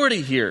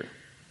priority here.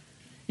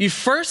 The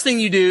first thing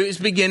you do is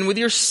begin with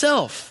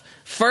yourself.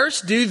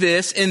 First do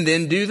this and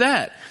then do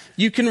that.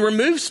 You can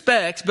remove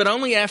specks, but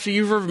only after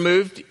you've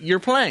removed your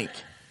plank.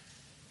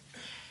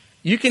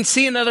 You can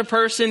see another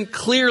person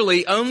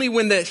clearly only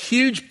when that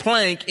huge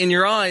plank in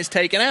your eye is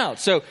taken out.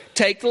 So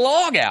take the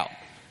log out.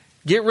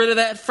 Get rid of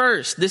that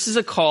first. This is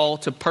a call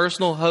to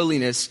personal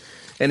holiness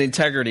and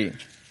integrity.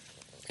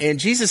 And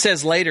Jesus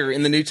says later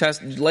in the New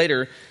Testament,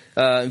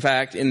 in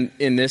fact,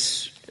 in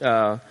this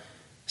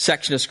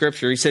section of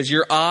Scripture, he says,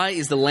 your eye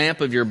is the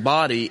lamp of your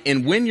body,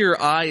 and when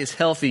your eye is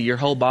healthy, your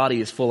whole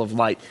body is full of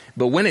light.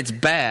 But when it's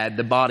bad,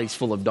 the body's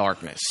full of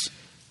darkness.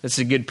 That's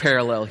a good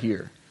parallel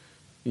here.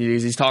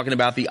 He's talking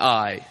about the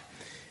eye.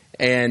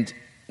 And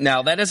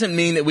now that doesn't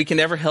mean that we can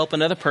never help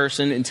another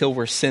person until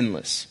we're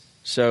sinless.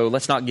 So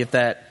let's not get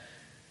that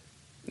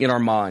in our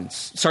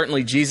minds.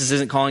 Certainly Jesus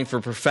isn't calling for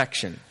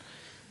perfection,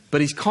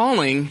 but he's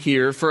calling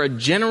here for a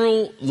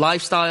general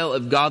lifestyle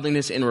of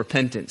godliness and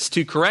repentance.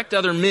 To correct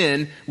other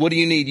men, what do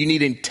you need? You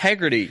need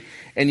integrity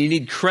and you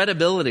need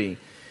credibility.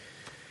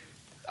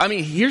 I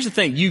mean, here's the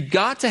thing. You've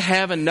got to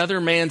have another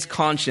man's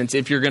conscience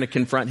if you're going to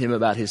confront him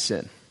about his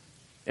sin.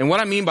 And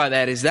what I mean by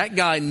that is that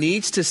guy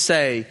needs to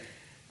say,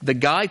 the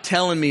guy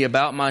telling me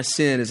about my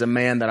sin is a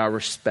man that I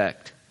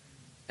respect.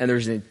 And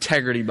there's an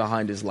integrity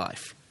behind his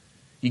life.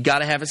 You got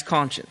to have his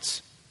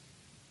conscience.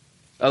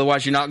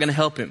 Otherwise, you're not going to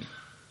help him.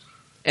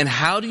 And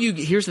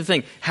here's the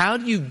thing. How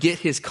do you get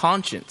his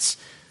conscience?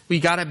 Well,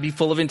 you got to be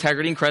full of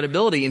integrity and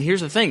credibility. And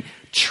here's the thing.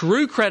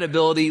 True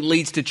credibility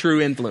leads to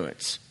true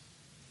influence.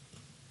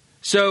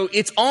 So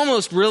it's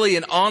almost really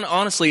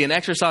honestly an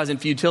exercise in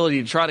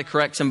futility to try to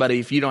correct somebody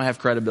if you don't have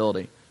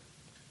credibility.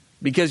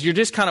 Because you're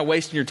just kind of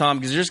wasting your time,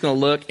 because you're just going to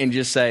look and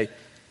just say,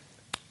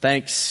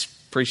 thanks,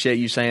 appreciate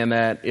you saying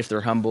that, if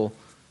they're humble.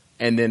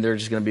 And then they're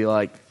just going to be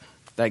like,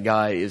 that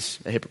guy is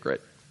a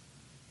hypocrite.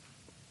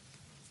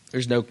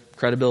 There's no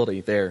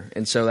credibility there.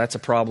 And so that's a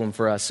problem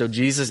for us. So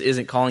Jesus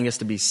isn't calling us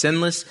to be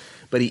sinless,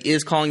 but he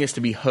is calling us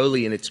to be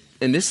holy. And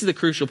this is the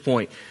crucial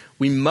point.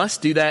 We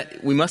must do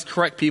that. We must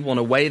correct people in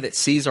a way that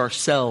sees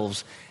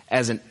ourselves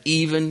as an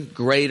even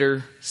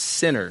greater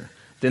sinner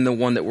than the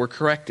one that we're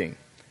correcting.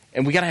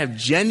 And we got to have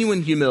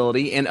genuine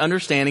humility and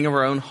understanding of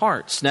our own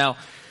hearts. Now,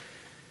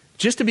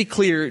 just to be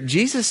clear,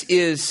 Jesus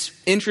is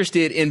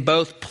interested in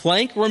both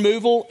plank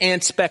removal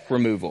and speck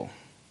removal.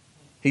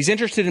 He's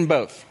interested in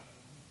both.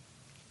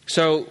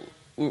 So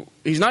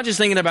he's not just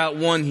thinking about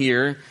one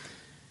here.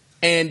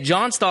 And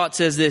John Stott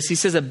says this. He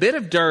says, a bit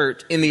of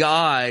dirt in the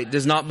eye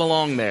does not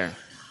belong there,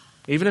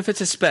 even if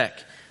it's a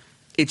speck.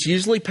 It's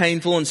usually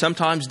painful and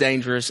sometimes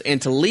dangerous,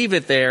 and to leave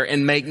it there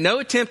and make no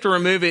attempt to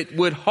remove it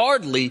would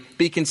hardly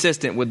be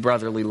consistent with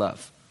brotherly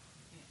love.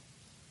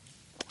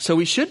 So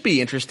we should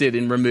be interested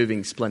in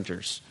removing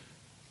splinters.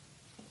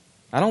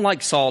 I don't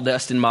like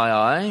sawdust in my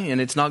eye,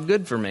 and it's not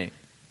good for me.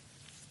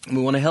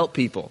 We want to help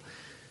people.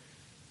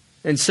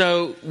 And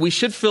so we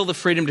should feel the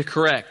freedom to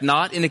correct,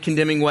 not in a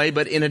condemning way,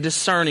 but in a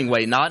discerning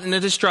way, not in a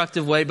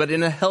destructive way, but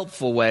in a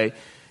helpful way.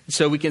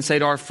 So we can say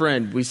to our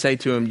friend, we say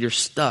to him, you're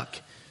stuck,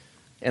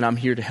 and I'm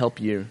here to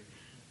help you.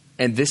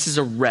 And this is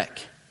a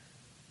wreck,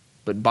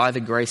 but by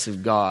the grace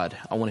of God,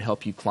 I want to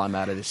help you climb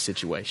out of this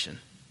situation.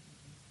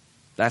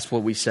 That's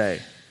what we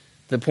say.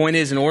 The point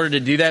is, in order to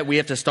do that, we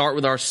have to start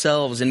with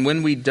ourselves. And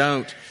when we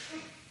don't,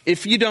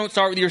 if you don't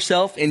start with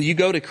yourself and you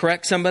go to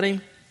correct somebody,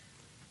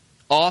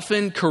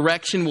 often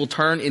correction will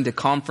turn into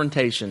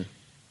confrontation.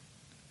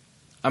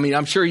 I mean,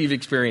 I'm sure you've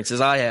experienced,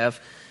 as I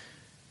have,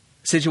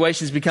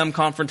 situations become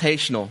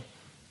confrontational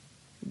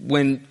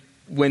when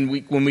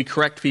we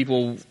correct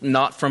people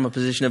not from a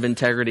position of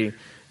integrity.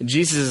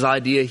 Jesus'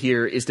 idea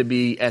here is to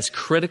be as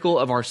critical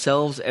of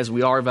ourselves as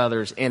we are of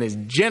others, and as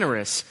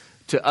generous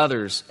to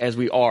others as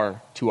we are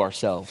to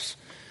ourselves.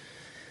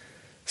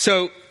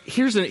 So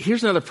here's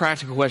another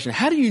practical question.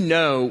 How do you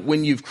know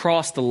when you've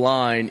crossed the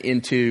line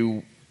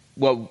into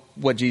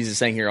what Jesus is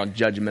saying here on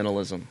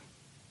judgmentalism?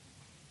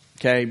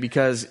 Okay,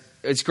 because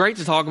it's great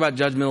to talk about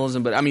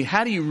judgmentalism, but I mean,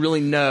 how do you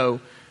really know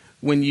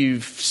when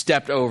you've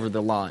stepped over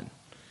the line?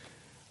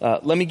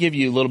 Let me give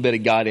you a little bit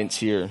of guidance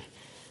here.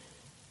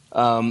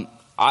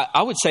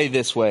 I would say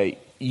this way.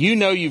 You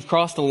know you've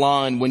crossed the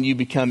line when you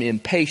become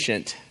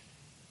impatient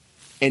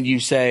and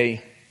you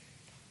say,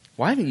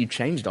 why haven't you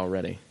changed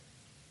already?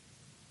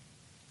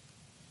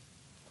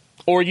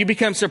 Or you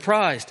become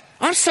surprised.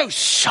 I'm so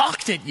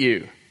shocked at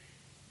you.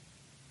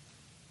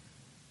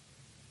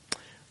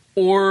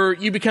 Or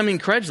you become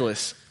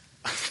incredulous.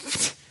 I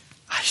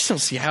just don't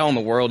see how in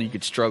the world you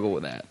could struggle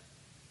with that.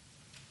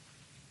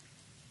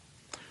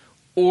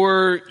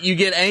 Or you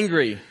get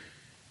angry.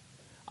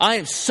 I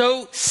am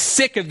so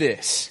sick of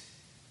this.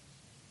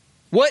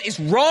 What is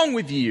wrong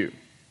with you?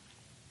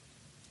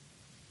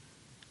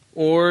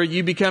 Or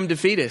you become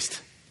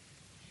defeatist.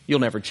 You'll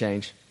never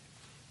change.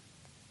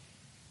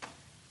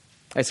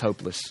 That's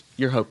hopeless.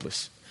 You're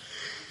hopeless.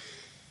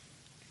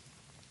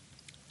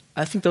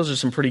 I think those are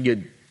some pretty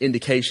good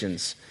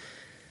indications.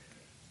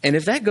 And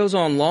if that goes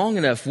on long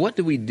enough, what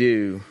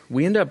do?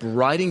 We end up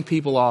writing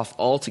people off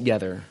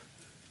altogether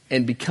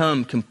and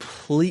become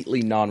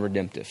completely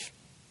non-redemptive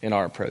in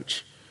our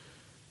approach.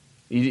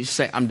 You just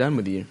say, I'm done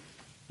with you.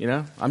 You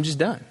know, I'm just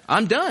done.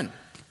 I'm done.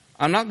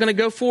 I'm not going to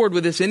go forward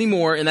with this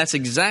anymore. And that's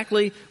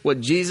exactly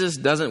what Jesus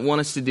doesn't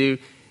want us to do.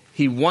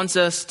 He wants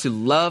us to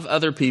love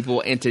other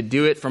people and to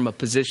do it from a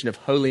position of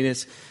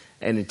holiness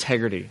and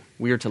integrity.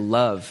 We are to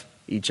love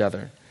each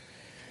other.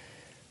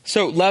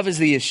 So love is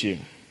the issue.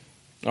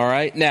 All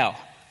right. Now,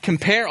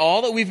 compare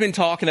all that we've been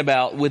talking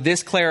about with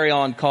this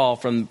clarion call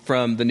from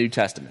the New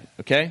Testament.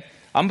 Okay.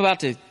 I'm about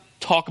to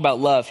talk about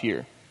love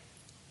here.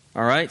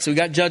 All right. So we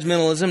got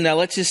judgmentalism. Now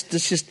let's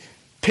just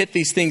pit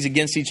these things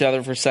against each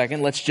other for a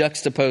second. Let's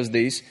juxtapose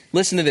these.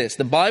 Listen to this.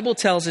 The Bible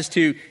tells us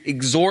to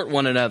exhort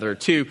one another,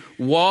 to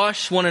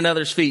wash one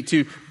another's feet,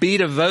 to be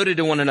devoted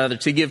to one another,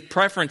 to give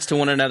preference to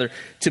one another,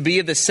 to be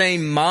of the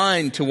same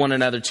mind to one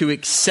another, to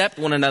accept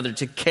one another,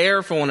 to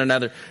care for one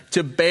another,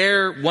 to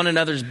bear one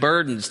another's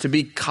burdens, to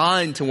be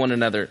kind to one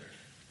another,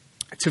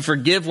 to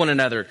forgive one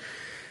another,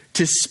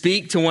 to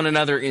speak to one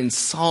another in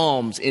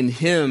psalms, in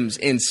hymns,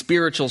 in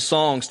spiritual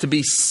songs, to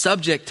be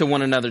subject to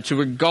one another, to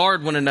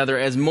regard one another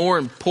as more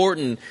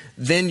important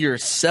than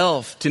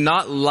yourself, to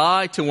not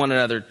lie to one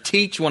another,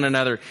 teach one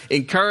another,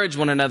 encourage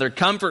one another,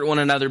 comfort one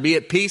another, be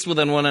at peace with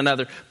one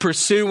another,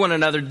 pursue one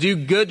another, do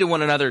good to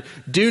one another,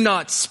 do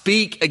not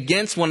speak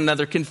against one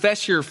another,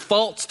 confess your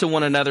faults to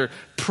one another,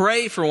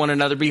 pray for one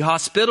another, be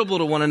hospitable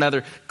to one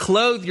another,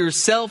 clothe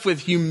yourself with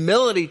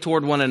humility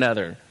toward one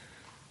another.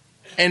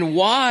 And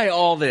why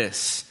all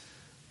this?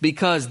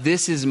 Because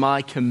this is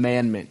my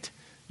commandment,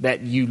 that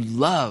you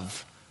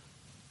love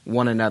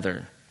one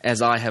another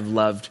as I have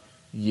loved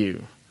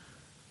you.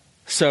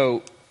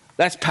 So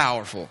that's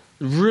powerful,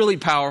 really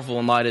powerful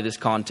in light of this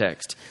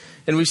context.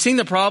 And we've seen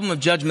the problem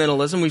of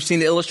judgmentalism. We've seen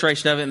the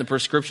illustration of it and the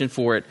prescription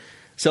for it.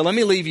 So let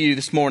me leave you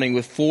this morning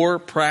with 4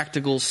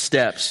 practical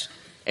steps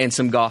and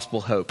some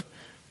gospel hope.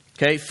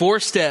 Okay, 4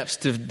 steps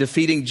to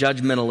defeating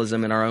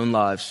judgmentalism in our own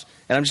lives.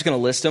 And I'm just going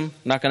to list them.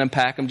 I'm not going to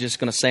unpack them. Just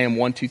going to say them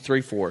 1, 2, 3,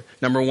 4.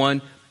 Number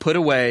 1, put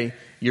away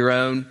your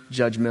own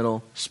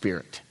judgmental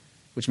spirit,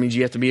 which means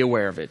you have to be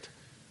aware of it.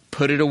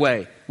 Put it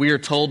away. We are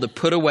told to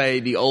put away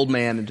the old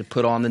man and to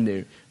put on the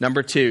new.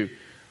 Number 2,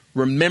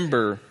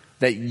 remember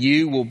that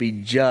you will be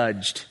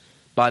judged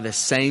by the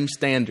same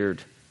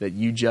standard that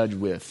you judge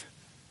with.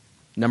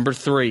 Number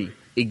 3,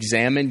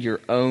 examine your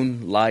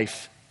own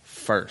life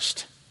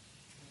first.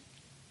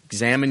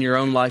 Examine your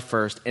own life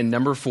first. And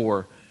number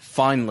 4,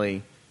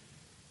 finally,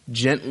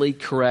 gently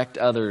correct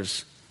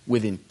others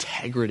with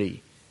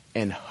integrity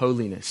and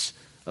holiness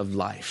of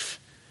life.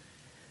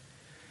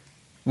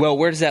 Well,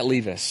 where does that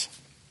leave us?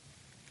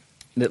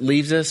 That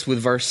leaves us with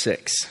verse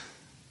 6.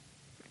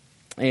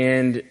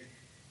 And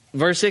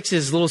verse 6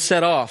 is a little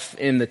set off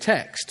in the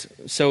text.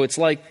 So it's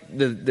like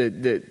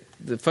the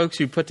folks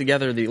who put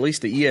together at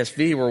least the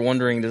ESV were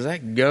wondering, does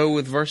that go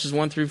with verses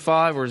 1 through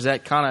 5? Or is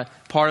that kind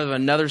of part of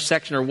another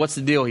section? Or what's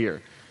the deal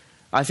here?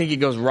 I think it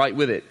goes right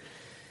with it.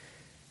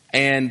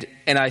 And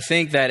I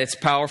think that it's a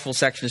powerful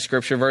section of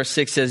Scripture. Verse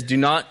 6 says, do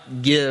not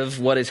give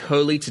what is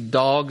holy to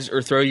dogs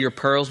or throw your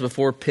pearls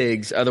before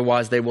pigs.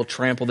 Otherwise they will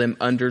trample them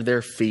under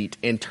their feet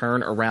and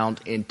turn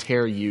around and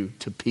tear you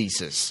to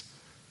pieces.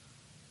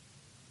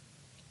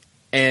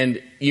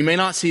 And you may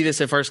not see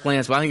this at first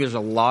glance, but I think there's a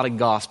lot of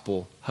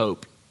gospel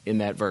hope in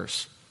that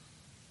verse.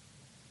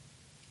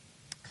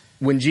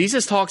 When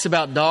Jesus talks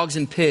about dogs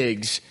and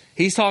pigs,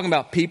 he's talking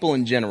about people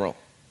in general.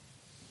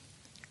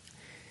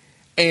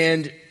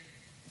 And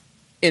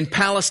in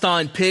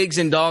Palestine, pigs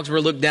and dogs were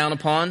looked down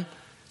upon.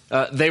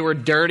 They were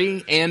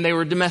dirty and they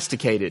were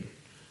domesticated.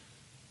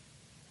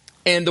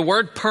 And the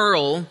word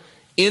pearl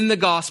in the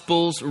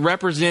Gospels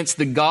represents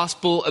the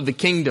gospel of the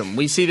kingdom.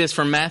 We see this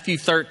from Matthew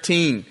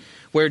 13,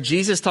 where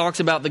Jesus talks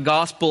about the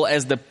gospel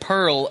as the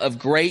pearl of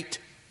great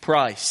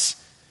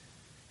price.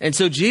 And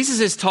so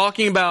Jesus is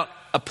talking about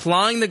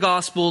applying the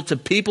gospel to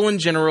people in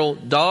general,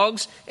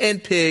 dogs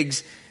and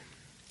pigs.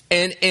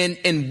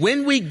 And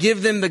when we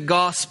give them the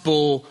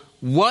gospel,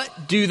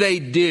 what do they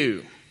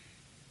do?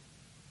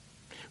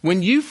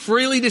 When you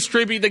freely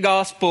distribute the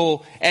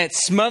gospel at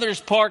Smothers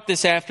Park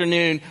this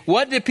afternoon,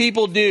 what do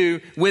people do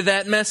with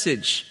that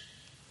message?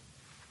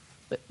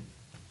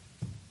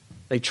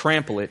 They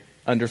trample it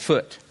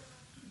underfoot.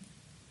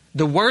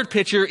 The word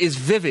picture is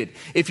vivid.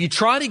 If you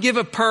try to give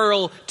a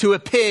pearl to a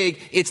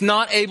pig, it's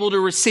not able to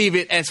receive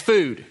it as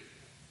food.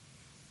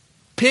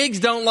 Pigs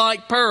don't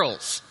like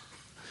pearls,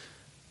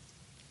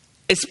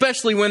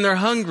 especially when they're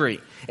hungry.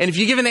 And if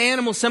you give an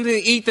animal something to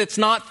eat that's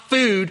not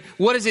food,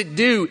 what does it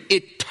do?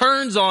 It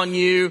turns on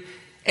you,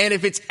 and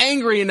if it's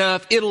angry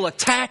enough, it'll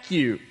attack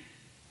you.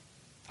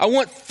 I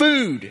want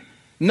food,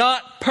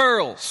 not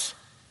pearls.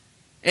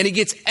 And it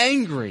gets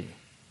angry.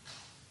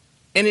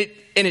 And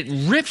it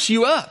rips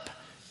you up.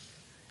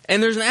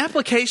 And there's an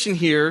application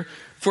here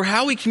for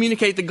how we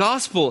communicate the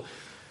gospel.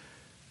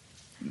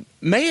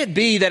 May it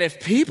be that if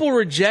people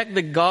reject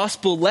the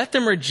gospel, let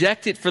them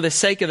reject it for the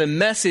sake of the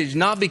message,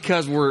 not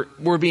because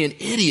we're being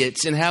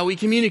idiots in how we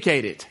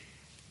communicate it.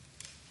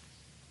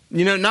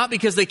 You know, not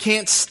because they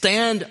can't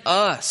stand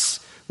us.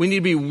 We need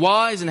to be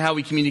wise in how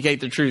we communicate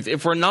the truth.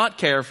 If we're not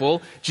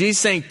careful, Jesus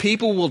is saying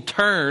people will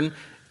turn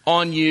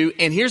on you.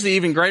 And here's the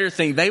even greater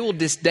thing. They will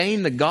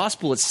disdain the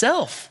gospel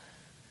itself.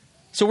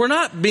 So we're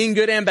not being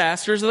good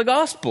ambassadors of the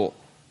gospel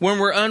when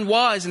we're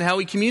unwise in how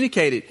we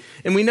communicate it.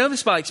 And we know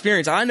this by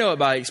experience. I know it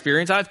by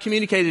experience. I've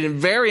communicated in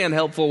very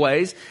unhelpful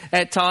ways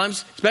at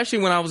times, especially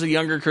when I was a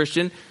younger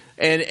Christian.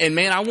 And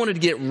man, I wanted to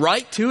get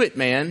right to it,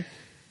 man.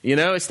 You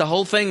know, it's the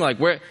whole thing like,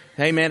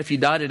 hey man, if you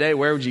die today,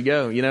 where would you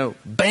go? You know,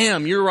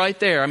 bam, you're right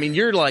there. I mean,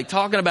 you're like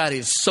talking about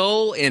his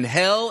soul in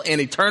hell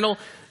and eternal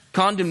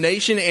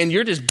condemnation, and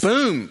you're just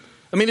boom.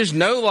 I mean, there's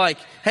no like,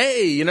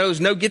 hey, you know, there's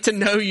no get to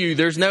know you.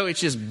 It's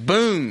just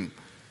boom.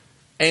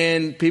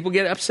 And people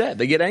get upset.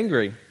 They get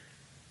angry.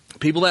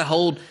 People that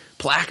hold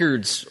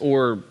placards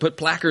or put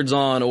placards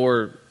on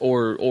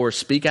or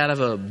speak out of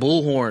a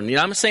bullhorn. You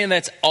know, I'm not saying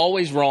that's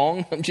always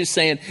wrong. I'm just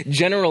saying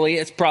generally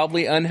it's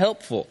probably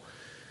unhelpful.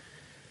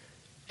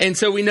 And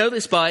so we know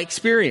this by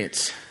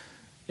experience.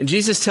 And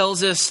Jesus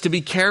tells us to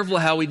be careful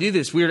how we do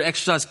this. We are to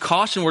exercise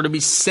caution. We're to be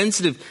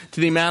sensitive to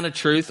the amount of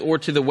truth or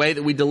to the way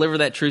that we deliver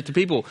that truth to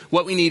people.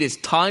 What we need is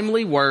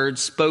timely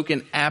words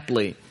spoken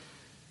aptly.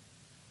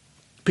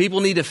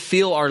 People need to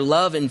feel our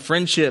love and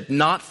friendship,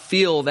 not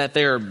feel that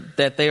they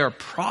are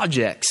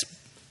projects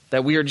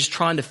that we are just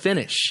trying to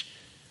finish.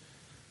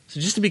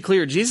 So just to be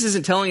clear, Jesus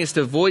isn't telling us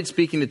to avoid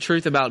speaking the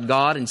truth about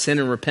God and sin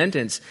and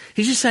repentance.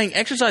 He's just saying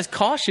exercise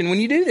caution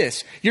when you do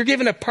this. You're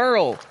giving a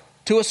pearl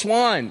to a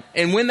swine,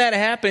 and when that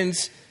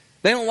happens,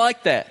 they don't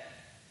like that.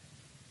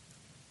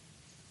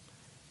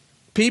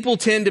 People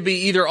tend to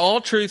be either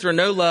all truth or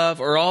no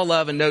love, or all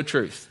love and no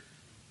truth.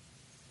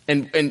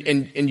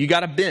 And you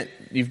got a bent.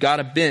 You've got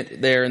a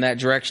bent there in that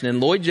direction.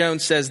 And Lloyd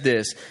Jones says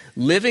this: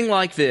 living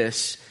like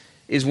this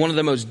is one of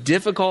the most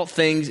difficult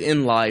things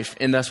in life,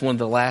 and thus one of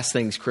the last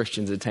things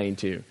Christians attain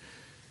to.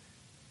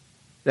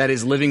 That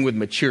is living with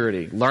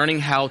maturity, learning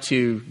how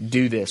to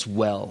do this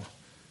well.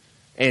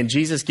 And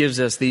Jesus gives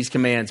us these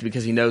commands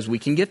because he knows we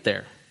can get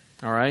there.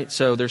 All right?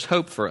 So there's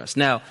hope for us.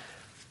 Now,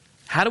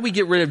 how do we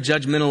get rid of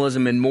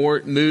judgmentalism and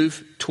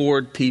move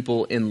toward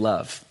people in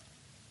love?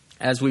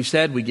 As we've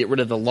said, we get rid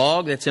of the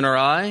log that's in our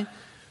eye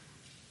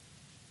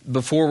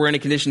before we're in a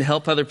condition to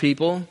help other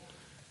people.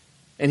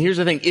 And here's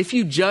the thing. If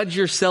you judge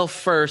yourself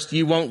first,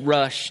 you won't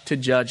rush to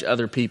judge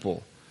other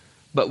people.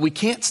 But we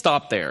can't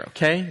stop there,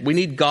 okay? We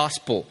need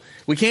gospel.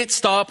 We can't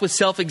stop with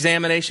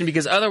self-examination,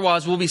 because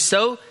otherwise we'll be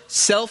so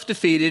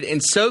self-defeated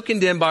and so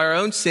condemned by our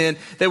own sin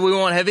that we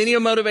won't have any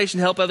motivation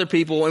to help other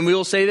people. And we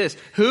will say this: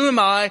 who am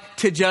I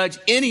to judge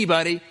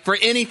anybody for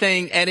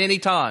anything at any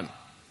time?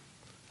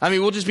 I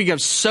mean, we'll just become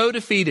so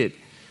defeated.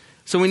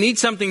 So we need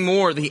something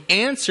more. The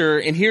answer,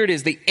 and here it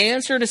is, the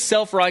answer to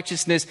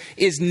self-righteousness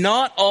is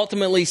not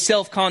ultimately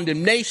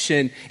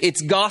self-condemnation,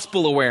 it's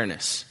gospel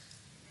awareness.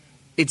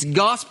 It's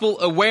gospel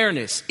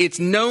awareness. It's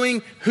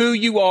knowing who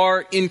you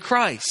are in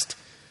Christ.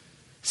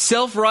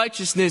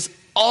 Self-righteousness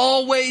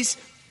always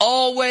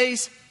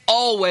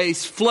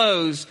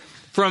flows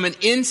from an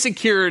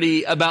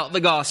insecurity about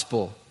the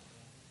gospel.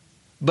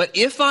 But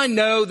if I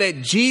know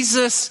that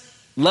Jesus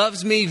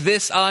loves me,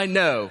 this I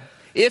know.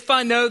 If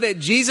I know that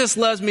Jesus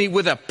loves me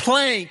with a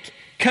plank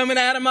coming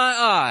out of my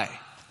eye,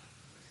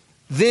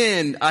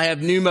 then I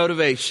have new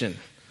motivation.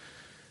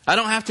 I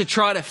don't have to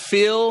try to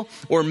feel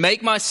or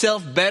make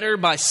myself better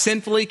by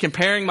sinfully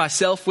comparing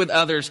myself with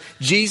others.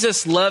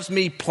 Jesus loves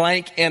me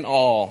plank and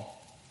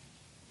all.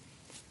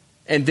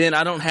 And then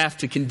I don't have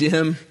to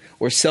condemn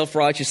or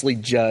self-righteously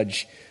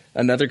judge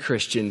another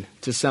Christian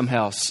to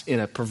somehow, in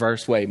a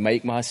perverse way,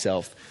 make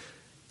myself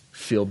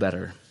feel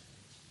better.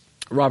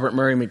 Robert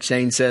Murray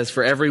McCheyne says,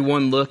 for every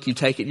one look you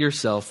take at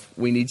yourself,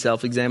 we need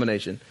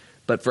self-examination.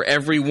 But for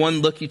every one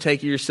look you take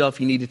at yourself,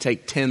 you need to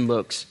take 10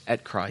 looks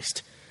at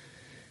Christ.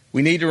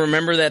 We need to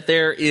remember that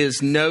there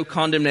is no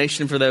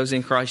condemnation for those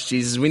in Christ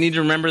Jesus. We need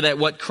to remember that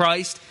what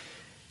Christ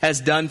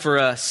has done for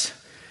us,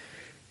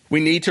 we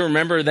need to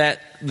remember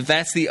that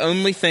that's the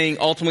only thing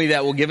ultimately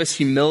that will give us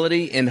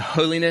humility and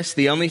holiness,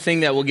 the only thing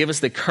that will give us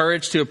the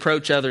courage to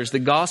approach others. The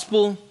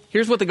gospel,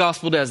 here's what the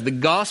gospel does. The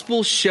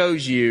gospel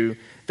shows you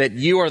that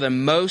you are the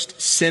most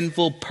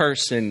sinful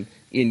person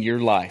in your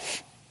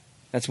life.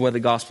 That's what the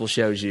gospel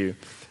shows you.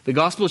 The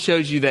gospel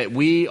shows you that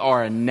we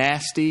are a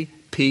nasty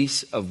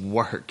piece of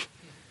work.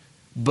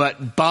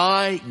 But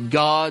by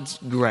God's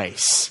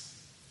grace,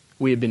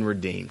 we have been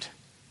redeemed.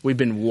 We've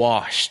been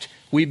washed.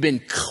 We've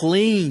been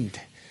cleaned.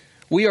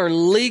 We are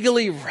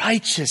legally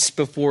righteous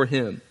before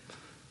Him.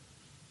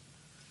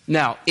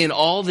 Now, in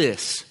all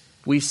this,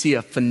 we see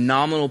a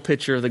phenomenal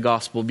picture of the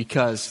gospel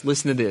because,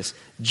 listen to this,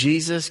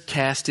 Jesus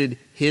casted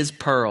His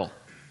pearl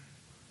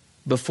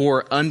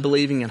before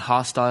unbelieving and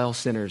hostile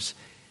sinners.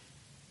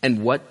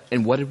 And what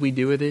did we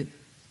do with it?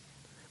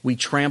 We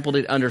trampled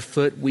it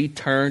underfoot. We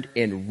turned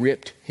and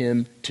ripped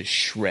Him to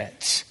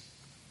shreds.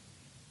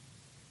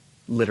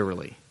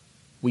 Literally.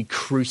 We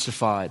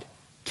crucified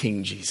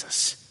King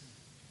Jesus.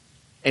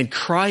 And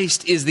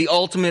Christ is the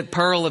ultimate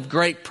pearl of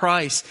great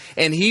price.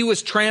 And He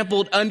was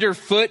trampled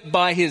underfoot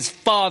by His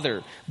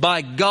Father,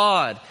 by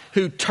God,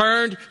 who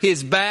turned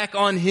His back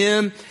on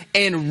Him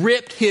and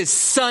ripped His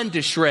Son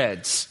to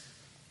shreds.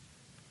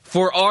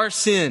 For our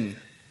sin,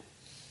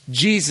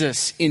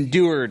 Jesus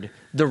endured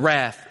the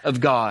wrath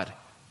of God.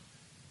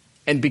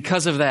 And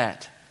because of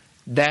that,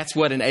 that's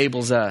what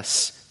enables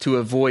us to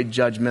avoid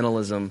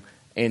judgmentalism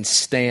and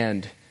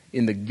stand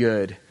in the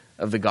good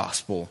of the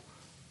gospel.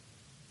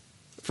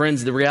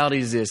 Friends, the reality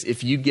is this: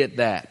 if you get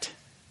that,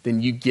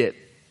 then you get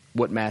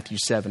what Matthew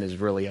 7 is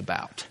really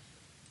about.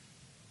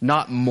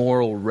 Not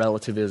moral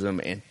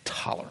relativism and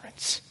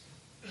tolerance.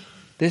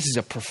 This is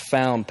a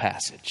profound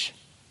passage.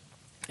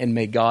 And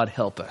may God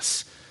help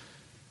us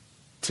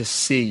to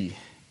see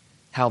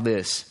how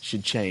this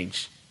should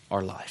change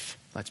our life.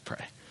 Let's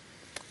pray.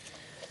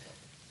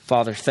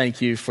 Father,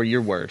 thank You for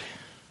Your word.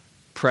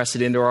 Press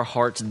it into our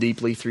hearts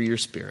deeply through Your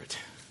Spirit.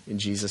 In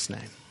Jesus'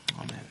 name,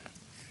 amen.